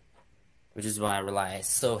talking. Which is why I rely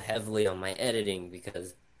so heavily on my editing,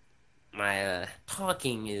 because my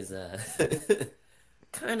talking is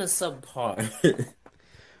kind of subpar.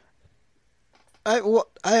 I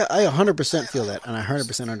 100% feel that, and I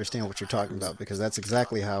 100% understand what you're talking about, because that's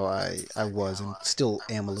exactly how I was and still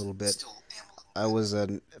am a little bit. I was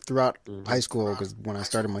throughout high school, because when I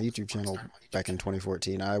started my YouTube channel back in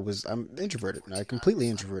 2014, I'm introverted. I completely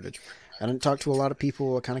introverted. I didn't talk to a lot of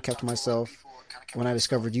people. I kind of kept to myself. When I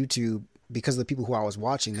discovered YouTube, because the people who I was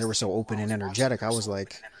watching, they were so open and energetic, I was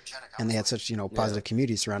like, and they had such, positive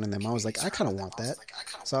community surrounding them, I was like, I kind of want that.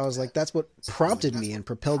 So I was like, that's what prompted me and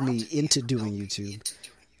propelled me into doing YouTube.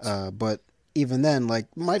 But even then, like,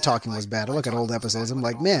 my talking was bad. I look at old episodes, I'm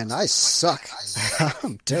like, man, I suck.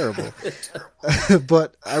 I'm terrible.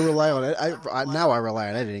 But I rely on it. Now I rely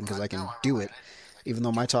on editing because I can do it, even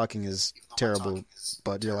though my talking is terrible.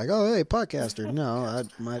 But you're like, oh, hey, podcaster. No,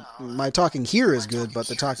 my talking here is good, but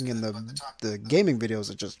the talking in the gaming videos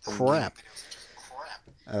is just crap.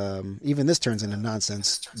 Even this turns into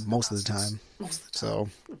nonsense most of the time. So,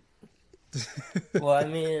 Well, I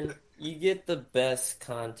mean, you get the best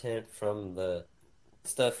content from the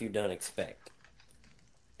stuff you don't expect.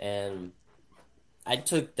 And I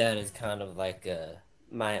took that as kind of like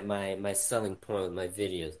my selling point with my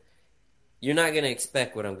videos. You're not going to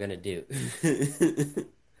expect what I'm going to do.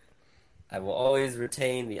 I will always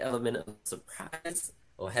retain the element of surprise.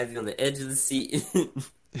 I'll have you on the edge of the seat.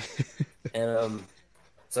 And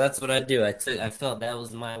so that's what I do. I felt that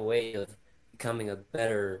was my way of becoming a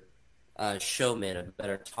better showman, a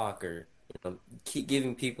better talker. Keep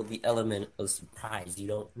giving people the element of surprise. You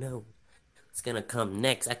don't know what's going to come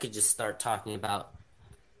next. I could just start talking about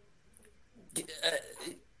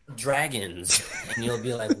dragons, and you'll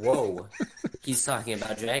be like, whoa, he's talking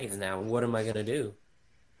about dragons now. What am I going to do?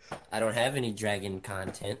 I don't have any dragon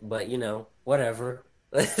content, but, whatever.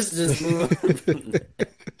 Let's just move on from there.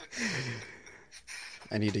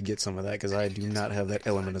 I need to get some of that because I do not have that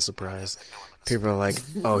element of surprise. People are like,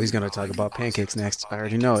 oh, he's going to talk about pancakes next. I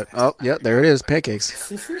already know it. Oh, yeah, there it is,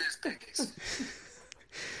 pancakes.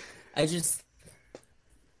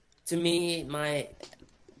 To me, I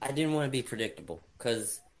didn't want to be predictable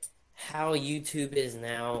because how YouTube is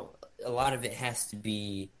now, a lot of it has to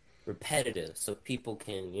be repetitive so people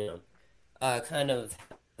can, kind of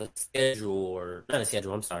have a schedule, or not a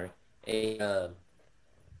schedule, I'm sorry,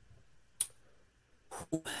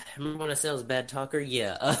 remember when I said I was a bad talker?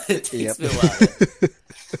 Yeah, it takes me a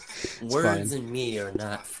while. Words and me are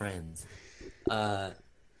not friends.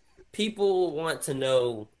 People want to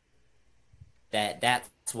know that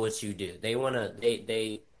that's what you do. They want to,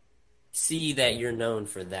 they see that you're known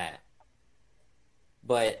for that.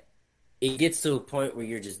 But it gets to a point where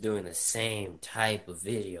you're just doing the same type of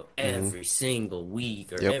video every single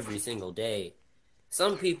week or every single day.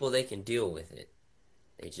 Some people, they can deal with it.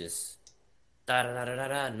 They just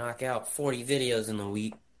knock out 40 videos in a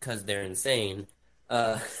week because they're insane.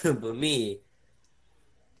 But me,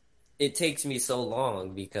 it takes me so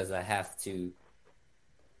long because I have to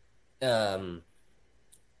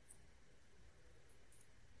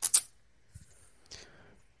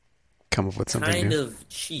come up with something kind new. of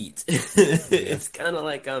cheat. It's kind of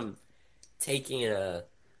like I'm taking a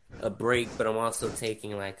break, but I'm also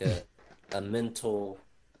taking like a mental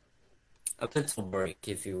break,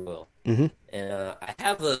 if you will. Mm-hmm. And I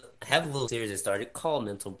have a little series that started called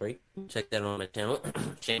Mental Break. Check that on my channel.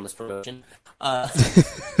 Shameless promotion.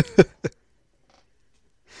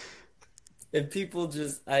 And people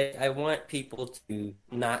just, I want people to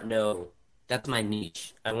not know. That's my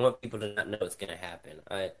niche. I want people to not know what's going to happen.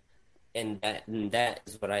 And that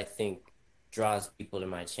is what I think draws people to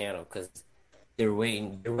my channel, because they're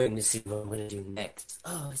waiting to see what I'm going to do next.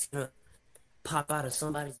 Oh, it's going to pop out of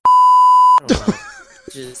somebody's I don't know.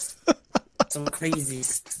 Just some crazy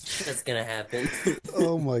shit that's going to happen.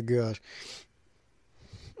 Oh my gosh.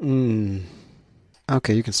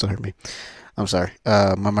 Okay, you can still hear me. I'm sorry.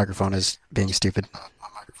 My microphone is being stupid.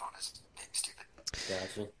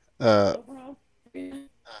 Gotcha.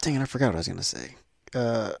 Dang it, I forgot what I was gonna say.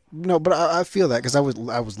 No, but I feel that because I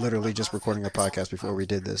was literally just recording a podcast before we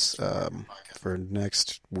did this for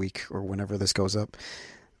next week or whenever this goes up.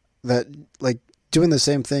 That, like, doing the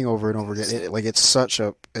same thing over and over again, it's such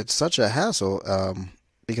a hassle.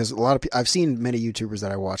 Because a lot of I've seen many YouTubers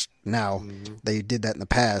that I watch now. They did that in the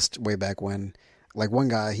past, way back when. Like one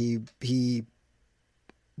guy, he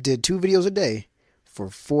did 2 videos a day for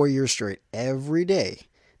 4 years straight, every day,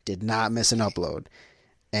 did not miss an upload,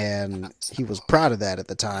 and he was proud of that at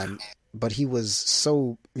the time. But he was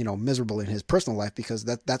so, miserable in his personal life because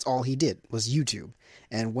that's all he did was YouTube.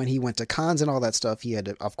 And when he went to cons and all that stuff, he had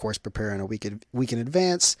to, of course, prepare in a week in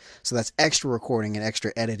advance. So that's extra recording and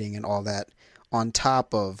extra editing and all that on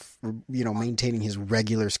top of, maintaining his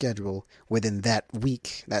regular schedule within that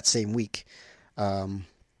same week. So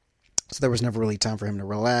there was never really time for him to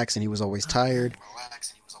relax, and he was always tired.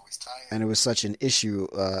 And it was such an issue.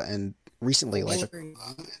 And recently, like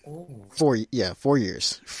 4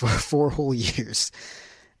 years, 4 whole years.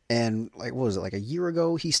 And like, what was it? Like a year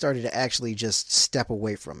ago, he started to actually just step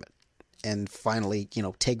away from it and finally,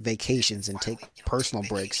 take vacations and take personal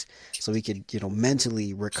breaks so he could,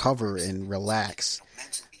 mentally recover and relax.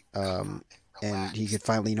 And he could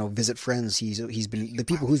finally, visit friends. He's been the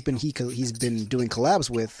people he's been doing collabs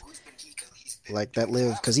with, like that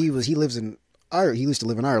live, because he lives in he used to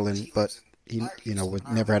live in Ireland, but he,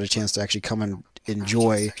 never had a chance to actually come and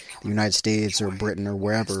enjoy the United States or Britain or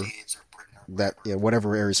wherever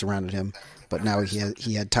whatever area surrounded him. But now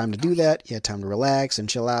he had time to do that. He had time to relax and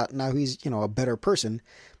chill out. Now he's, a better person.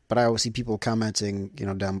 But I always see people commenting,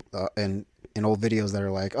 down in old videos that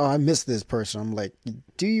are like, "Oh, I miss this person." I'm like,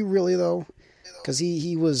 "Do you really though?" Because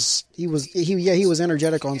he was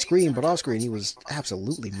energetic on screen, but off screen he was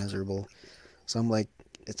absolutely miserable. So I'm like,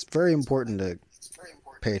 it's very important to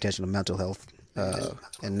pay attention to mental health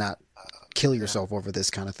and not kill yourself over this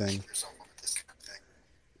kind of thing.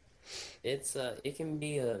 It's it can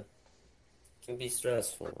be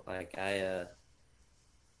stressful. Like I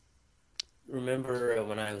remember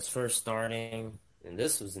when I was first starting, and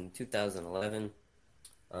this was in 2011.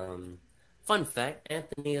 Fun fact: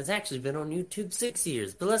 Anthony has actually been on YouTube 6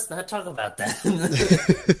 years, but let's not talk about that.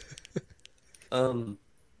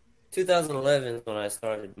 2011 is when I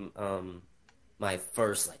started my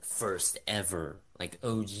first ever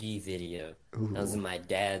OG video. Ooh. That was in my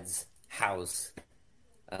dad's house,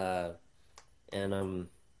 and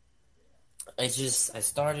I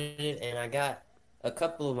started it, and I got a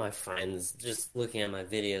couple of my friends just looking at my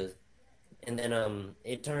videos, and then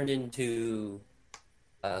it turned into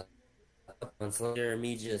a couple months later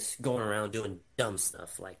me just going around doing dumb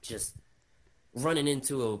stuff, like just running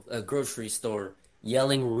into a grocery store,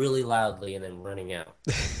 yelling really loudly, and then running out.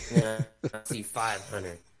 And then I see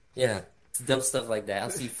 500. Yeah, dumb stuff like that. I'll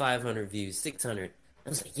see 500 views, 600. I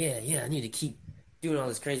was like, yeah, I need to keep doing all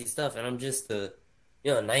this crazy stuff, and I'm just a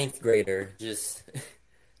ninth grader, just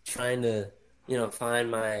trying to find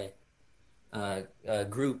my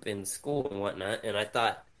group in school and whatnot. And I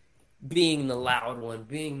thought being the loud one,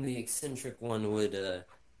 being the eccentric one would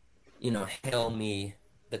hail me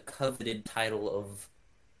the coveted title of,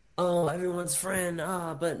 oh, everyone's friend.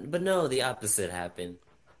 But no, the opposite happened.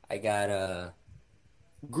 I got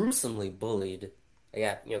gruesomely bullied. I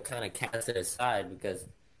got kind of casted aside because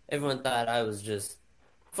everyone thought I was just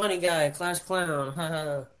funny guy, class clown,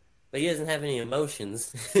 haha. But he doesn't have any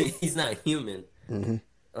emotions. He's not human. Mm-hmm.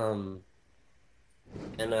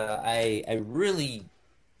 And I really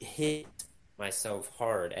hit myself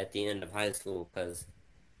hard at the end of high school because,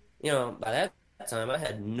 by that time I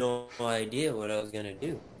had no idea what I was gonna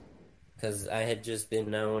do, because I had just been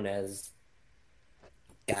known as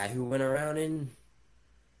a guy who went around and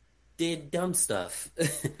did dumb stuff.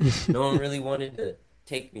 No one really wanted to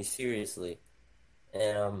take me seriously.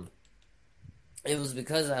 And it was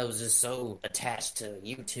because I was just so attached to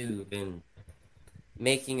YouTube and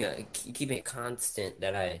keeping it constant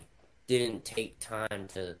that I didn't take time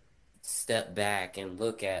to step back and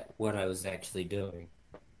look at what I was actually doing.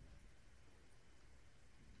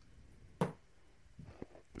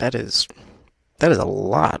 That is a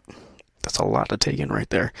lot. That's a lot to take in right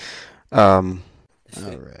there. All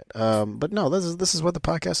right. But no, this is what the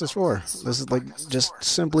podcast is for. This is just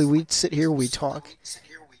simply we sit here, we talk,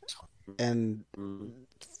 and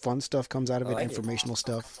fun stuff comes out of it, informational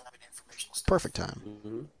stuff. Perfect time.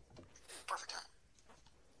 Mm-hmm.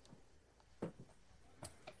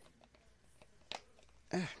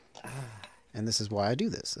 And this is why I do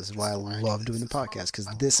this. This is why I love doing the podcast, because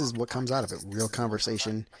this is what comes out of it. Real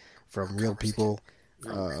conversation from real people.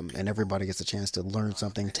 And everybody gets a chance to learn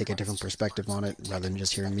something, take a different perspective on it, rather than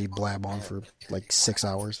just hearing me blab on for 6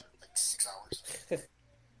 hours.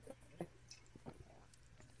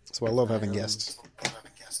 So I love having guests.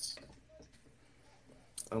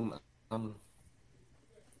 When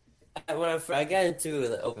I got into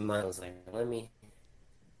the open mind, I was like, let me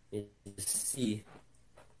just see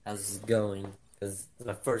how this is going, because it's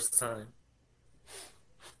my first time.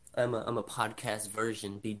 I'm a podcast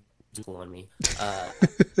version. Be gentle on me. I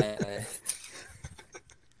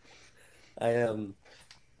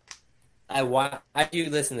do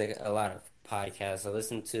listen to a lot of podcasts. I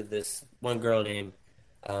listen to this one girl named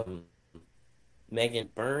Megan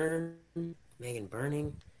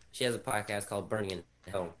Burning. She has a podcast called Burning in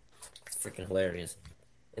Hell. It's freaking hilarious.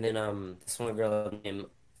 And then this one girl named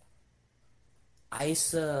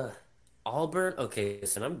Isa Alburn. Okay,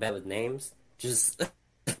 listen, I'm bad with names. Just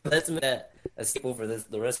let's make that a staple for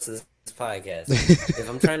the rest of this podcast. If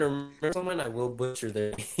I'm trying to remember someone, I will butcher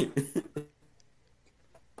their name.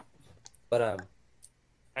 But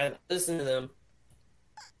I listen to them,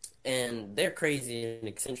 and they're crazy and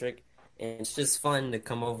eccentric, and it's just fun to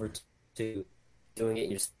come over to doing it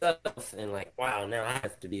yourself, and wow, now I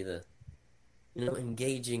have to be the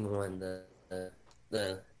engaging one, the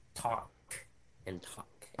talk and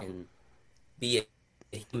be a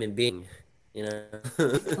human being,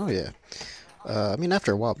 Oh yeah.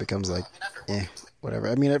 After a while it becomes whatever.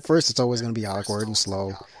 At first it's always going to be awkward and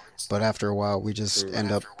slow, but after a while, we just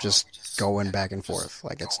end up just going back and forth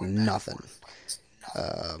like it's nothing.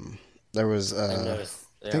 There was, I noticed.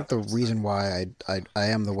 I think the reason why I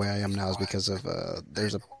am the way I am now is because of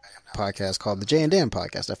there's a podcast called the Jay and Dan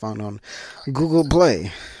podcast I found on Google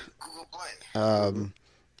Play. And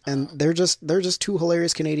they're just two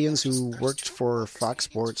hilarious Canadians who worked for Fox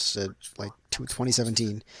Sports at like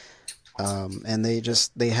 2017. And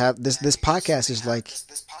they have this podcast is like,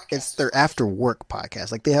 it's their after work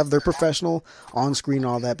podcast. Like they have their professional on screen and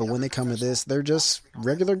all that, but when they come to this, they're just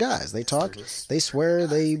regular guys. They talk, they swear,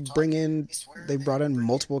 they brought in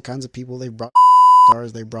multiple kinds of people. They brought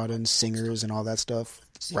stars, they brought in singers and all that stuff,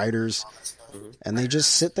 writers, and they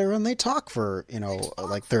just sit there and they talk for,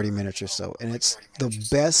 like 30 minutes or so. And it's the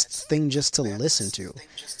best thing just to listen to.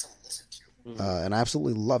 And I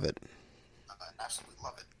absolutely love it.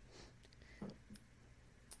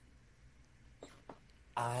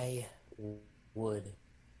 I would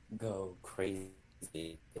go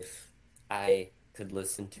crazy if I could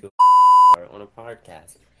listen to on a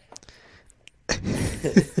podcast.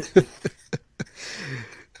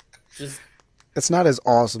 It's not as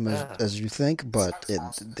awesome as you think, but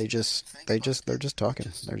they're just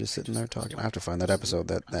talking. They're just sitting there talking. I have to find that episode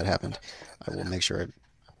that happened. I will make sure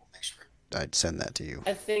I'd send that to you.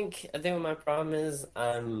 I think what my problem is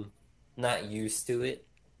I'm not used to it.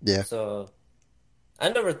 Yeah. So I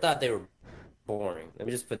never thought they were boring. Let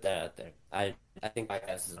me just put that out there. I think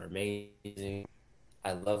podcasts are amazing.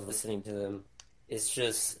 I love listening to them. It's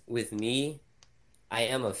just, with me, I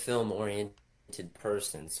am a film-oriented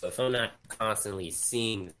person. So if I'm not constantly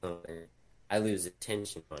seeing something, I lose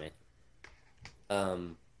attention on it.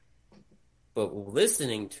 But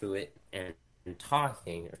listening to it and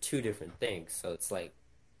talking are two different things. So it's like,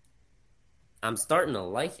 I'm starting to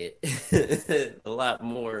like it a lot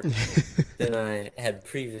more than I had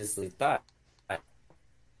previously thought.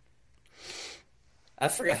 I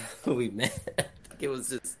forgot how we met. I think it was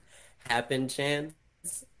just happen chance.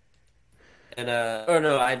 And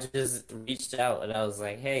I just reached out and I was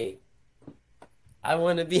like, hey, I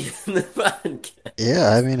want to be in the podcast.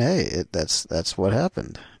 Yeah, I mean, hey, that's what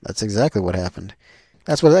happened. That's exactly what happened.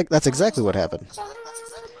 That's exactly what happened.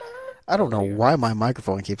 I don't know why my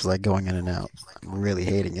microphone keeps like going in and out. I'm really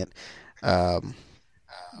hating it. But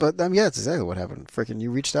yeah, that's exactly what happened. Freaking,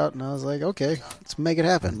 you reached out and I was like, okay, let's make it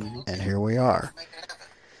happen. And here we are.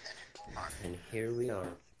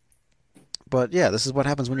 But yeah, this is what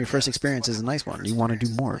happens when your first experience is a nice one. You want to do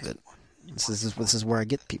more of it. This is where I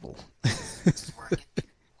get people.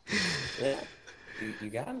 Yeah, you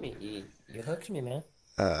got me. You hooked me, man.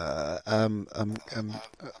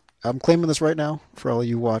 I'm claiming this right now for all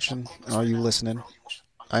you watching, all you listening.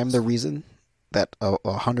 I'm the reason that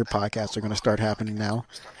 100 podcasts are going to start happening now.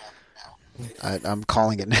 I'm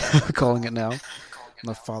calling it now. Calling it now. I'm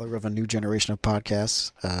the father of a new generation of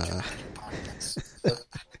podcasts.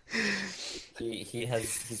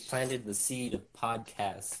 He's planted the seed of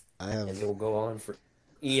podcasts. I have. And it will go on for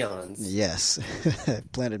eons. Yes,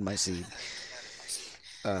 planted my seed.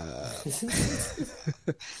 That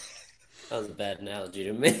was a bad analogy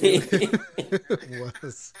to me. It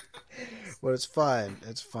was. Well, it's fine.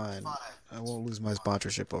 It's fine. I won't lose my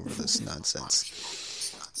sponsorship over this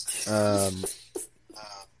nonsense.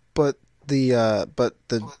 But the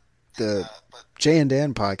Jay and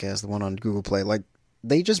Dan podcast, the one on Google Play, like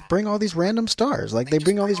they just bring all these random stars. Like they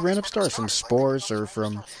bring all these random stars from sports or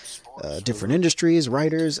from different industries,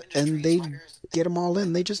 writers, and they get them all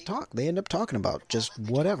in. They just talk. They end up talking about just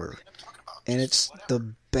whatever, and it's the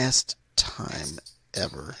best time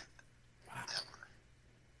ever.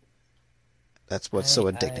 That's what's so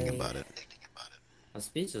addicting about it. I'm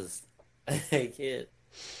speechless. I can't.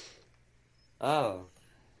 Oh,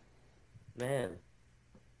 man.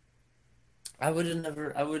 I would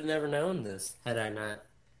have never known this had I not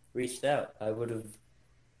reached out. I would have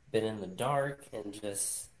been in the dark and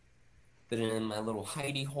just been in my little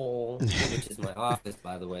hidey hole, which is my office,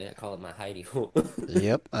 by the way. I call it my hidey hole.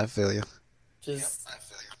 Yep, I feel you. Just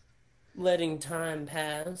letting time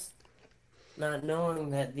pass, not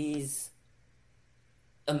knowing that these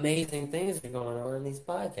amazing things are going on in these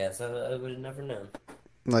podcasts. I would have never known.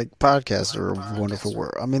 Like podcasts are a wonderful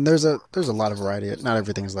world. I mean, there's a lot of variety. Not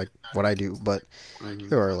everything's like what I do, but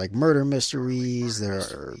there are like murder mysteries. There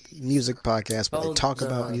are music podcasts where they talk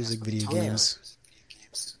about music, video games.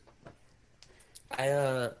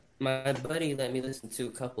 My buddy let me listen to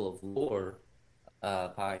a couple of lore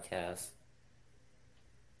podcasts.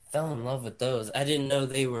 Fell in love with those. I didn't know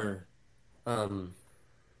they were. I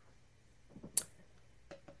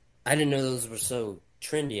didn't know those were so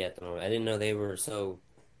trendy at the moment. I didn't know they were so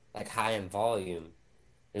like high in volume.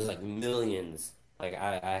 There's like millions Like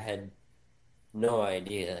I had no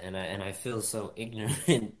idea, and I feel so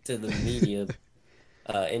ignorant to the media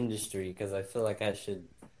industry because I feel like I should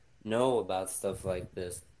know about stuff like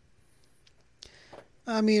this.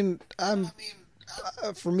 I mean,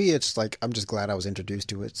 for me, it's like I'm just glad I was introduced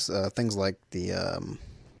to it. It's, things like the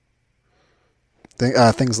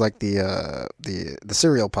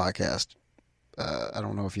Serial podcast. I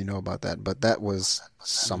don't know if you know about that, but that was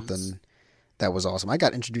something that was awesome. I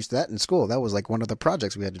got introduced to that in school. That was like one of the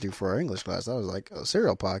projects we had to do for our English class. I was like, a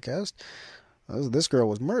Serial podcast. This girl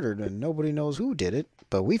was murdered and nobody knows who did it,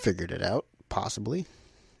 but we figured it out, possibly,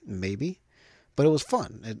 maybe. But it was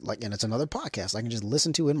fun. And it's another podcast I can just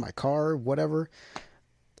listen to in my car, whatever.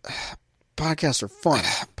 Podcasts are fun.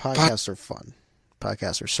 Podcasts are fun.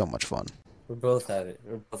 Podcasts are so much fun. We're both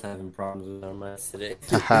having problems with our minds today.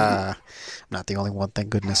 I'm not the only one,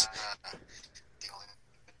 thank goodness.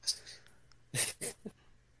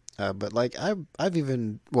 But like I've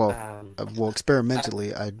even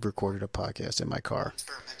experimentally I recorded a podcast in my car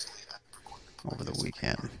over the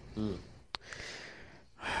weekend.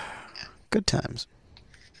 Good times.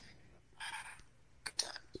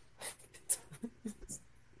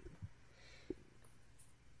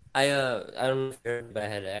 I don't know if I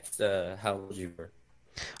had asked how old you were.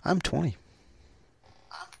 I'm 20.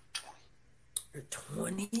 You're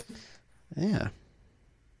 20? Yeah.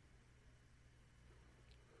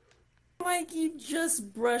 Like you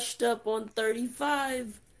just brushed up on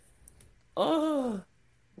 35. Oh,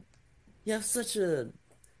 you have such a.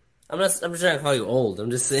 I'm just trying to call you old.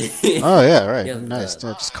 I'm just saying. Oh yeah, right. Yeah, Nice.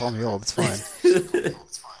 Just call me old. It's fine.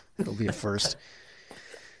 It'll be a first.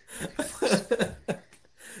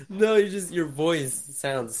 No, your voice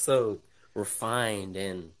sounds so refined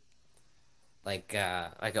and like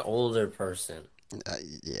an older person.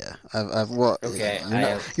 Yeah, Okay,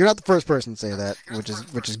 you're not the first person to say that,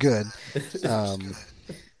 which is good. I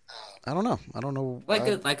don't know.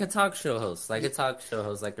 Like a talk show host, like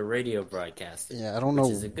a radio broadcaster. Yeah, I don't know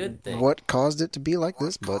which is a good thing. what caused it to be like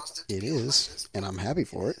this, but it is, and I'm happy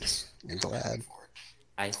for it. I'm glad.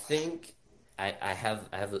 I think I have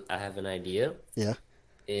an idea. Yeah.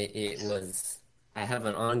 I have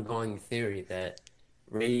an ongoing theory that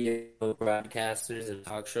radio broadcasters and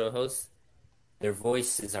talk show hosts, their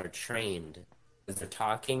voices are trained because they're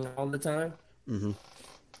talking all the time. Mm-hmm.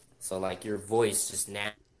 So, like, your voice just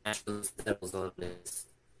naturally settles on this.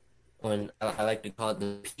 When I like to call it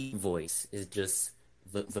the peak voice, is just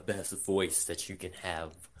the best voice that you can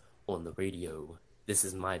have on the radio. This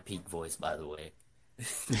is my peak voice, by the way.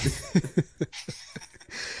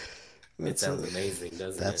 It sounds amazing,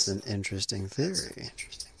 doesn't it? That's an interesting theory.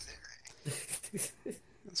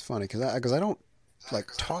 It's funny because I don't like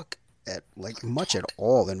talk at like much at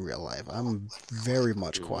all in real life. I'm very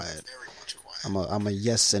much quiet. I'm a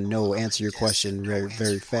yes and no, answer your question very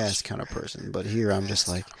very fast kind of person. But here I'm just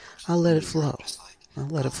like, I'll let it flow. I'll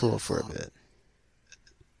let it flow for a bit.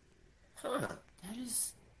 Huh?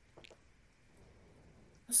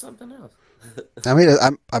 That's something else. I mean,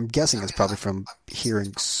 I'm guessing it's probably from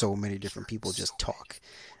hearing so many different people just talk,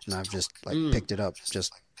 and I've just like picked it up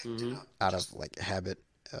just out of like habit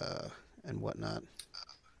and whatnot.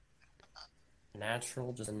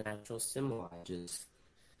 Just a natural stimuli. Just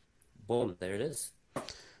boom, there it is.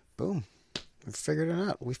 Boom, we figured it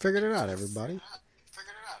out. We figured it out, everybody.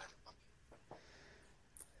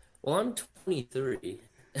 Well, I'm 23.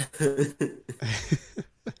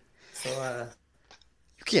 So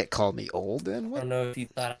You can't call me old, then. I What? don't know if you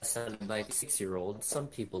thought I sounded like a 6-year-old. Some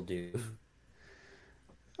people do.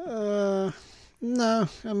 No.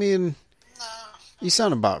 I mean, you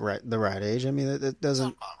sound about the right age. I mean, it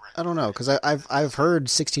doesn't. I don't know, because I've heard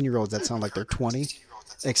 16-year-olds that sound like they're 20,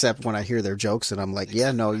 except when I hear their jokes and I'm like,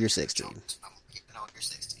 yeah, no, you're 16.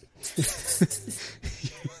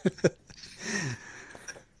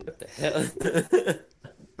 What the hell?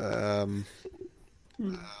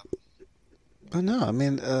 But no, I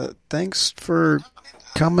mean, thanks for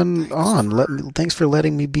coming on. Thanks for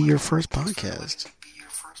letting me be your first podcast.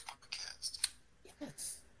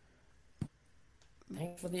 Yes.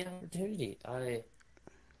 Thanks for the opportunity. I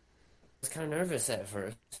was kind of nervous at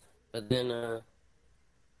first, but then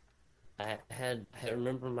I had to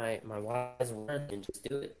remember my wise words and just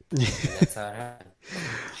do it. And that's how it happened.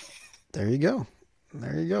 There you go.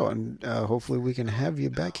 And hopefully we can have you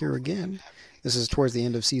back here again. This is towards the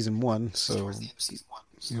end of season 1, so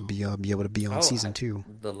you'll be able to be on season 2.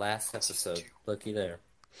 The last episode. Looky there.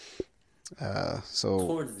 So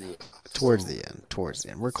Towards the end. Towards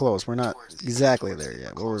the end. We're close. We're not exactly there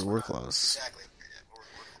yet, but we're close.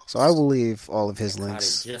 So I will leave all of his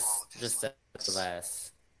links. Just at the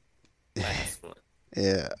last one.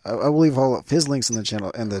 Yeah, I will leave all of his links in the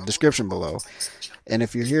channel in the description below. And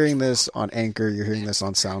if you're hearing this on Anchor, you're hearing this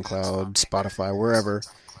on SoundCloud, Spotify, wherever,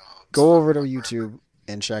 go over to YouTube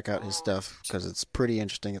and check out his stuff because it's pretty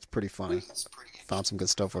interesting. It's pretty funny. Found some good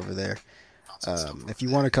stuff over there. If you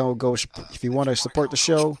want to support the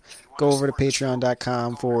show, go over to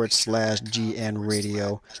patreon.com/GN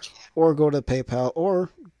Radio, or go to PayPal, or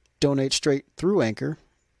donate straight through Anchor,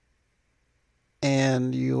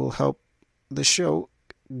 and you'll help the show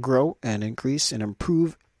grow and increase and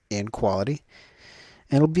improve in quality,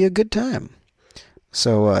 and it'll be a good time.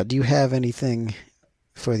 So, do you have anything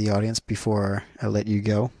for the audience before I let you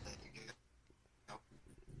go?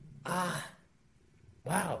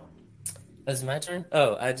 Wow. That's my turn?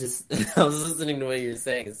 Oh, I was listening to what you were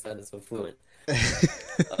saying. It sounded so fluent.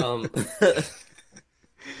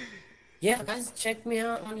 Yeah, guys, check me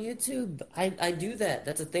out on YouTube. I do that.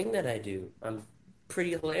 That's a thing that I do. I'm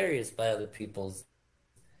pretty hilarious by other people's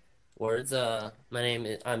words. I'm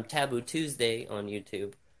Taboo Tuesday on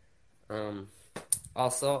YouTube.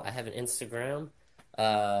 Also, I have an Instagram.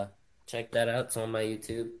 Check that out. It's on my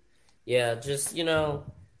YouTube. Yeah, just,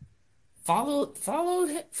 follow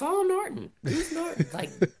Norton. Who's Norton?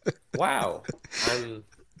 Like, wow.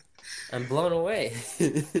 I'm blown away.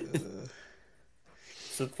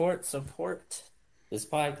 Support this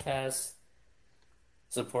podcast.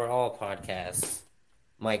 Support all podcasts.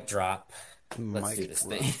 Mic drop. Let's do this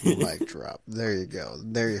thing. Mic drop. There you go.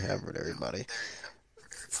 There you have it, everybody.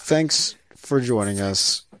 Thanks for joining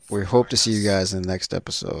us. We hope to see you guys in the next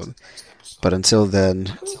episode. But until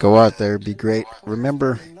then, go out there, be great.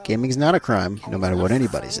 Remember, gaming's not a crime, no matter what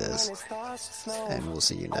anybody says. And we'll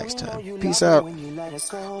see you next time. Peace out.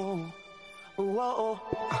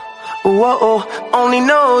 Only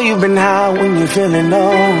know you've been high when you're feeling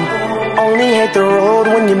low. Only hate the road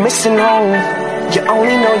when you're missing home. You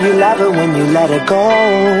only know you love it when you let it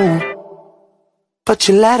go. But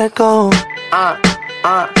you let it go.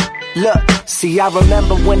 Look, see, I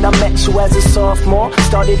remember when I met you as a sophomore.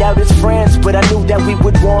 Started out as friends, but I knew that we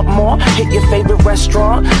would want more. Hit your favorite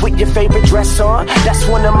restaurant with your favorite dress on. That's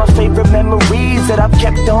one of my favorite memories that I've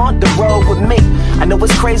kept on the road with me. I know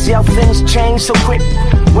it's crazy how things change so quick.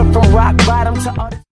 Went from rock bottom to